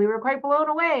saying we were quite blown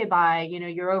away by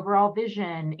your overall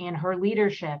vision and her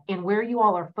leadership and where you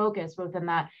all are focused, both in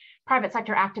that private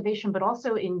sector activation, but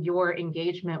also in your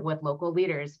engagement with local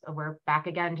leaders. We're back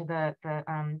again to the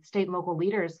state and local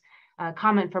leaders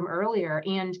comment from earlier,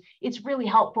 and it's really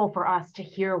helpful for us to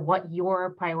hear what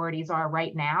your priorities are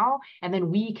right now, and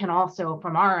then we can also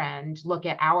from our end look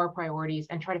at our priorities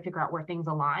and try to figure out where things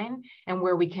align and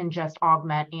where we can just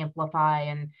augment, amplify,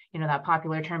 and that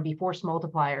popular term, be force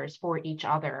multipliers for each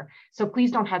other. So please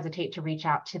don't hesitate to reach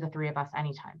out to the three of us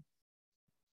anytime.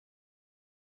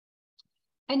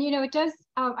 And it does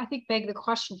I think beg the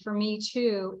question for me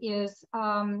too is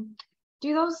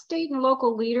do those state and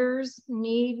local leaders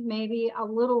need maybe a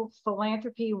little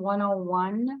philanthropy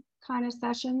 101 kind of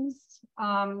sessions?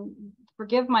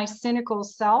 Forgive my cynical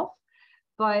self,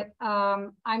 but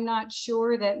I'm not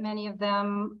sure that many of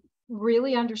them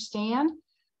really understand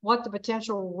what the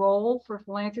potential role for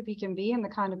philanthropy can be and the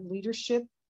kind of leadership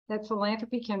that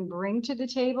philanthropy can bring to the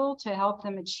table to help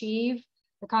them achieve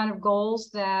the kind of goals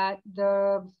that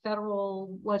the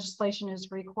federal legislation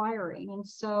is requiring. And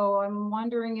so I'm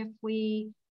wondering if we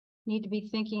need to be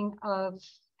thinking of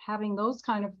having those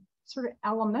kind of sort of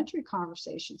elementary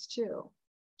conversations too.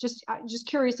 Just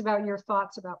curious about your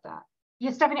thoughts about that.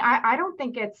 Yeah, Stephanie, I don't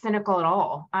think it's cynical at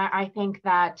all. I think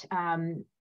that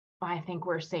I think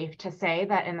we're safe to say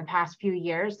that in the past few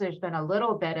years, there's been a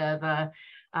little bit of a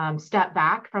step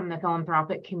back from the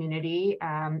philanthropic community,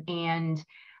 and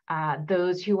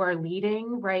those who are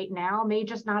leading right now may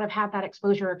just not have had that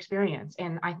exposure or experience.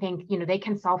 And I think, you know, they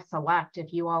can self-select.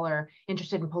 If you all are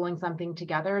interested in pulling something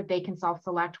together, they can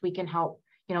self-select. We can help,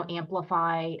 you know,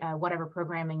 amplify whatever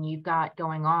programming you've got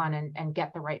going on and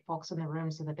get the right folks in the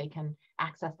room so that they can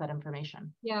access that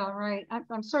information. Yeah, right.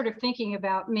 I'm sort of thinking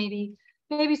about maybe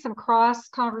some cross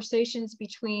conversations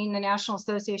between the National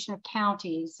Association of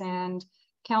Counties and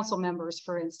council members,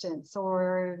 for instance,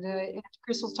 or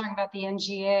Crystal's talking about the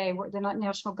NGA, the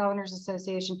National Governors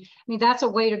Association. I mean, that's a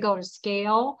way to go to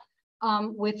scale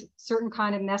with certain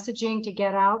kind of messaging to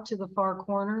get out to the far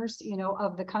corners, you know,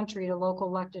 of the country, to local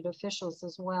elected officials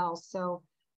as well. So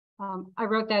I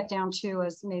wrote that down too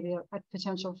as maybe a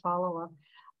potential follow-up.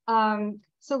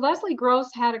 So Leslie Gross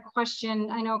had a question.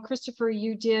 I know, Christopher,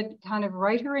 you did kind of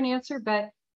write her an answer,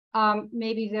 but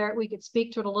maybe there we could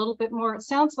speak to it a little bit more. It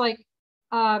sounds like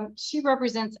she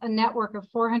represents a network of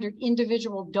 400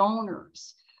 individual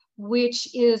donors,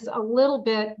 which is a little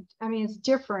bit, I mean, it's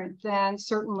different than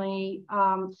certainly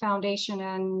foundation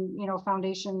and, you know,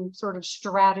 foundation sort of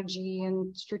strategy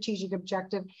and strategic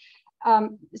objective.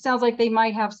 It sounds like they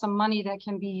might have some money that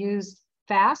can be used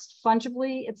fast,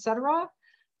 fungibly, et cetera.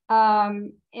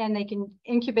 And they can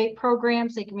incubate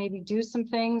programs. They can maybe do some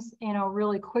things, you know,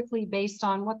 really quickly based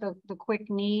on what the quick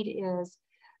need is.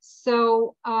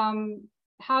 So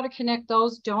how to connect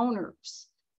those donors,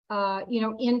 you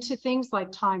know, into things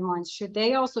like timelines. Should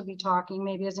they also be talking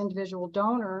maybe as individual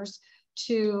donors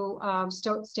to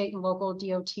state and local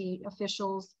DOT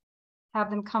officials, have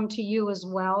them come to you as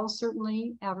well,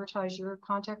 certainly advertise your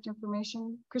contact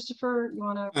information. Christopher, you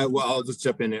want to? Well, I'll just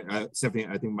jump in. Stephanie,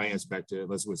 I think my answer back to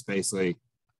Leslie was basically,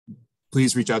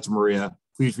 please reach out to Maria,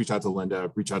 please reach out to Linda,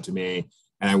 reach out to me,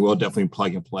 and I will definitely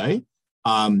plug and play.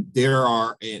 There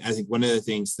are, and I think one of the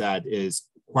things that is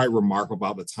quite remarkable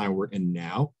about the time we're in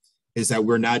now is that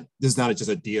this is not just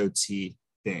a DOT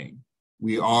thing.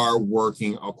 We are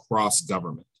working across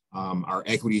government. Our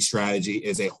equity strategy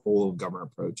is a whole of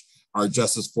government approach. Our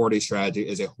Justice 40 strategy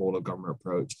is a whole of government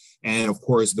approach. And of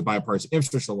course, the bipartisan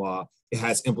infrastructure law, it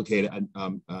has implicated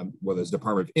whether it's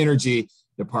Department of Energy,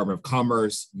 Department of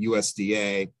Commerce,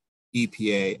 USDA,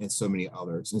 EPA, and so many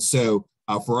others. And so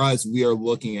for us, we are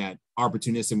looking at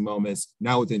opportunistic moments,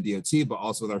 not within DOT, but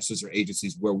also with our sister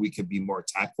agencies where we could be more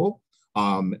tactful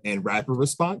and rapid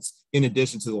response in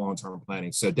addition to the long-term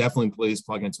planning. So definitely please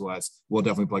plug into us. We'll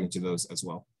definitely plug into those as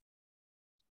well.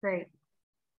 Great.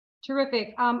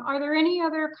 Terrific. Are there any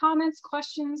other comments,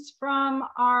 questions from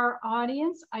our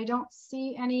audience? I don't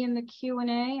see any in the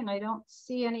Q&A and I don't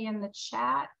see any in the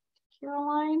chat.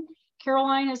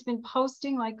 Caroline has been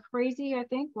posting like crazy, I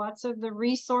think, lots of the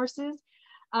resources.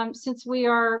 Since we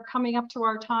are coming up to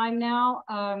our time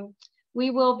now, we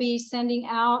will be sending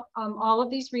out all of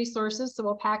these resources. So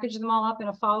we'll package them all up in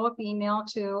a follow-up email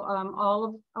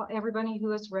to everybody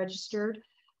who is registered.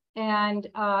 And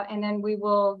then we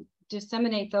will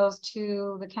disseminate those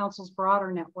to the council's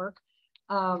broader network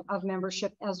of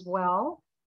membership as well.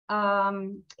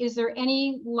 Is there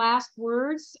any last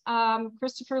words,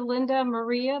 Christopher, Linda,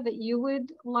 Maria, that you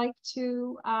would like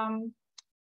to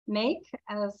make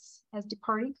as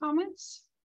departing comments?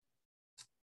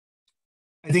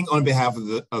 I think on behalf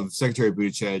of Secretary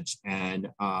Buttigieg and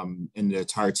the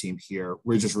entire team here,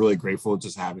 we're just really grateful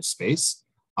just to have a space.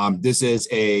 This is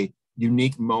a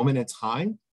unique moment in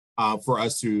time for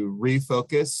us to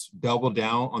refocus, double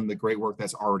down on the great work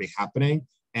that's already happening.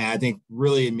 And I think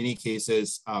really in many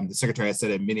cases, the Secretary has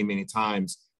said it many, many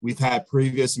times, we've had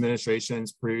previous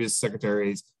administrations, previous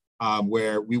secretaries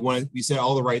where we said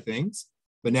all the right things,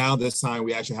 but now this time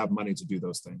we actually have money to do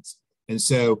those things. And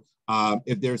so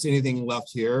if there's anything left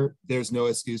here, there's no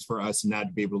excuse for us not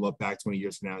to be able to look back 20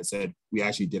 years from now and said, we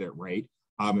actually did it right.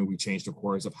 And we changed the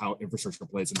course of how infrastructure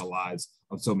plays in the lives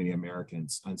of so many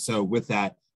Americans. And so with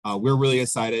that, we're really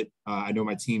excited. I know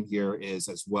my team here is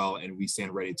as well, and we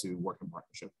stand ready to work in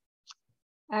partnership.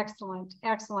 Excellent,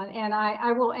 excellent. And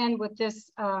I will end with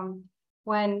this.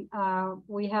 When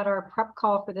we had our prep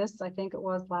call for this, I think it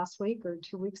was last week or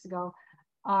 2 weeks ago,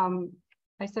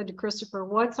 I said to Christopher,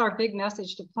 what's our big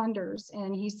message to funders?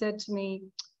 And he said to me,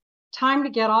 time to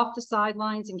get off the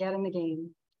sidelines and get in the game.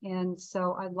 And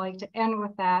so I'd like to end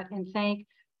with that and thank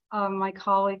my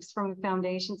colleagues from the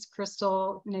foundations,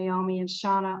 Crystal, Naomi, and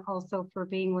Shauna, also for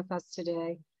being with us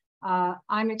today.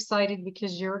 I'm excited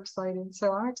because you're excited.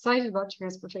 So I'm excited about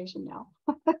transportation now.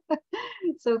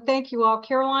 So thank you all.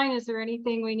 Caroline, is there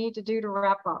anything we need to do to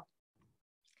wrap up?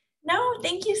 No,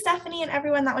 thank you, Stephanie, and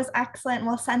everyone. That was excellent.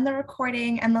 We'll send the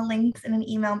recording and the links in an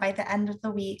email by the end of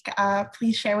the week.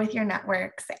 Please share with your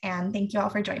networks, and thank you all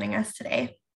for joining us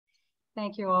today.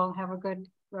 Thank you all. Have a good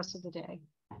rest of the day.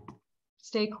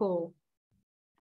 Stay cool.